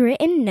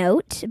handwritten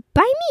note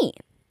by me.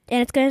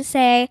 And it's going to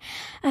say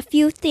a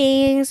few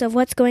things of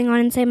what's going on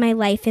inside my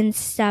life and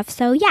stuff.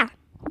 So, yeah.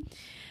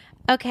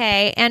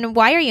 Okay. And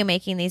why are you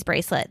making these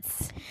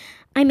bracelets?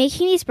 I'm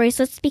making these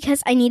bracelets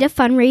because I need to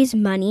fundraise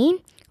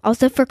money,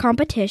 also for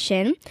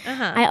competition.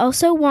 I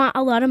also want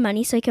a lot of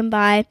money so I can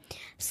buy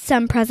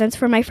some presents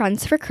for my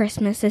friends for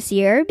Christmas this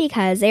year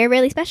because they're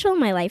really special in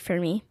my life for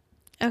me.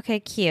 Okay,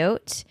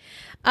 cute.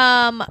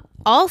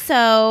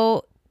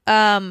 Also,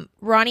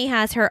 Ronnie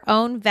has her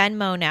own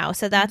Venmo now.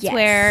 So that's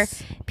where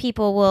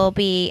people will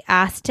be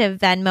asked to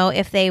Venmo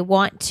if they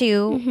want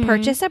to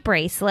purchase a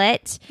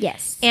bracelet.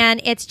 Yes. And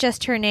it's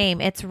just her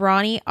name. It's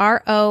Ronnie,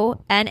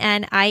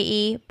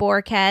 RONNIE,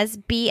 Borquez,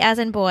 B as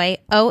in boy,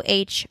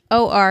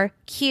 OHORQUEZ.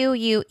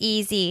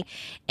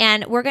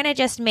 And we're going to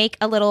just make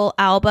a little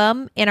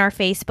album in our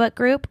Facebook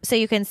group so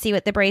you can see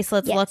what the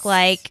bracelets look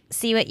like,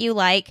 see what you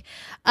like.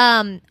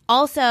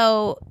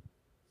 Also,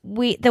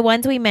 the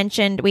ones we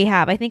mentioned,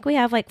 I think we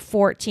have like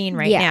 14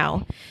 right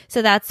now.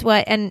 So that's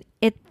what, and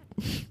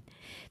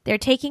they're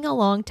taking a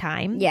long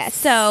time. Yes.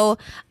 So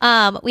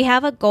we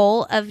have a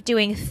goal of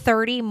doing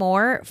 30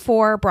 more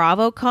for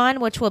BravoCon,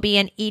 which will be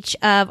in each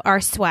of our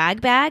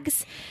swag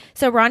bags.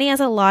 So Ronnie has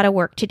a lot of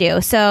work to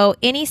do. So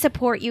any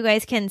support you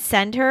guys can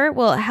send her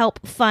will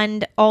help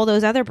fund all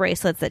those other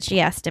bracelets that she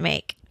has to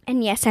make.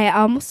 And yes, I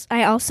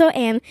also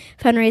am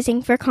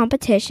fundraising for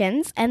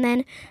competitions. And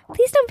then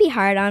please don't be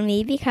hard on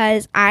me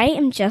because I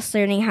am just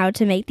learning how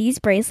to make these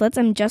bracelets.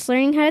 I'm just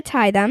learning how to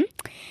tie them.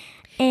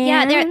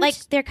 And yeah,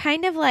 they're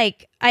kind of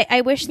like,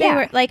 I wish they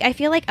were like, I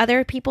feel like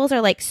other people's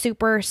are like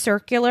super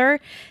circular.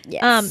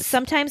 Yes.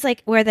 Sometimes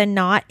like where the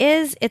knot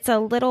is, it's a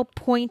little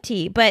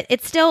pointy, but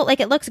it's still like,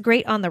 it looks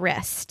great on the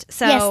wrist.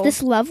 So yes,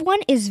 this love one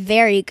is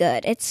very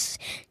good.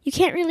 You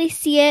can't really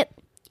see it.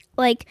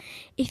 Like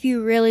if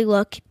you really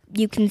look,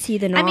 you can see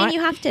the knot. I mean,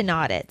 you have to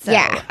knot it. So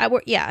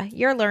yeah.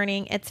 You're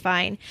learning. It's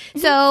fine.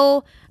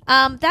 So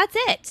that's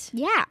it.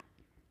 Yeah.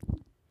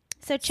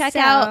 So check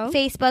out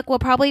Facebook. We'll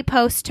probably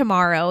post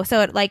tomorrow.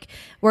 So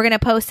we're going to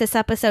post this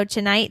episode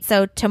tonight.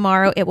 So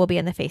tomorrow it will be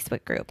in the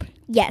Facebook group.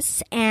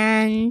 Yes.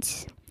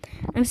 And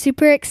I'm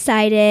super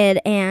excited.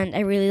 And I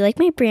really like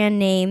my brand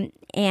name.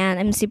 And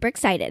I'm super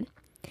excited.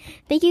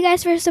 Thank you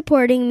guys for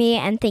supporting me.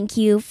 And thank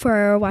you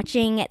for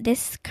watching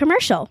this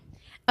commercial.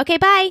 Okay,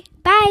 bye.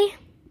 Bye.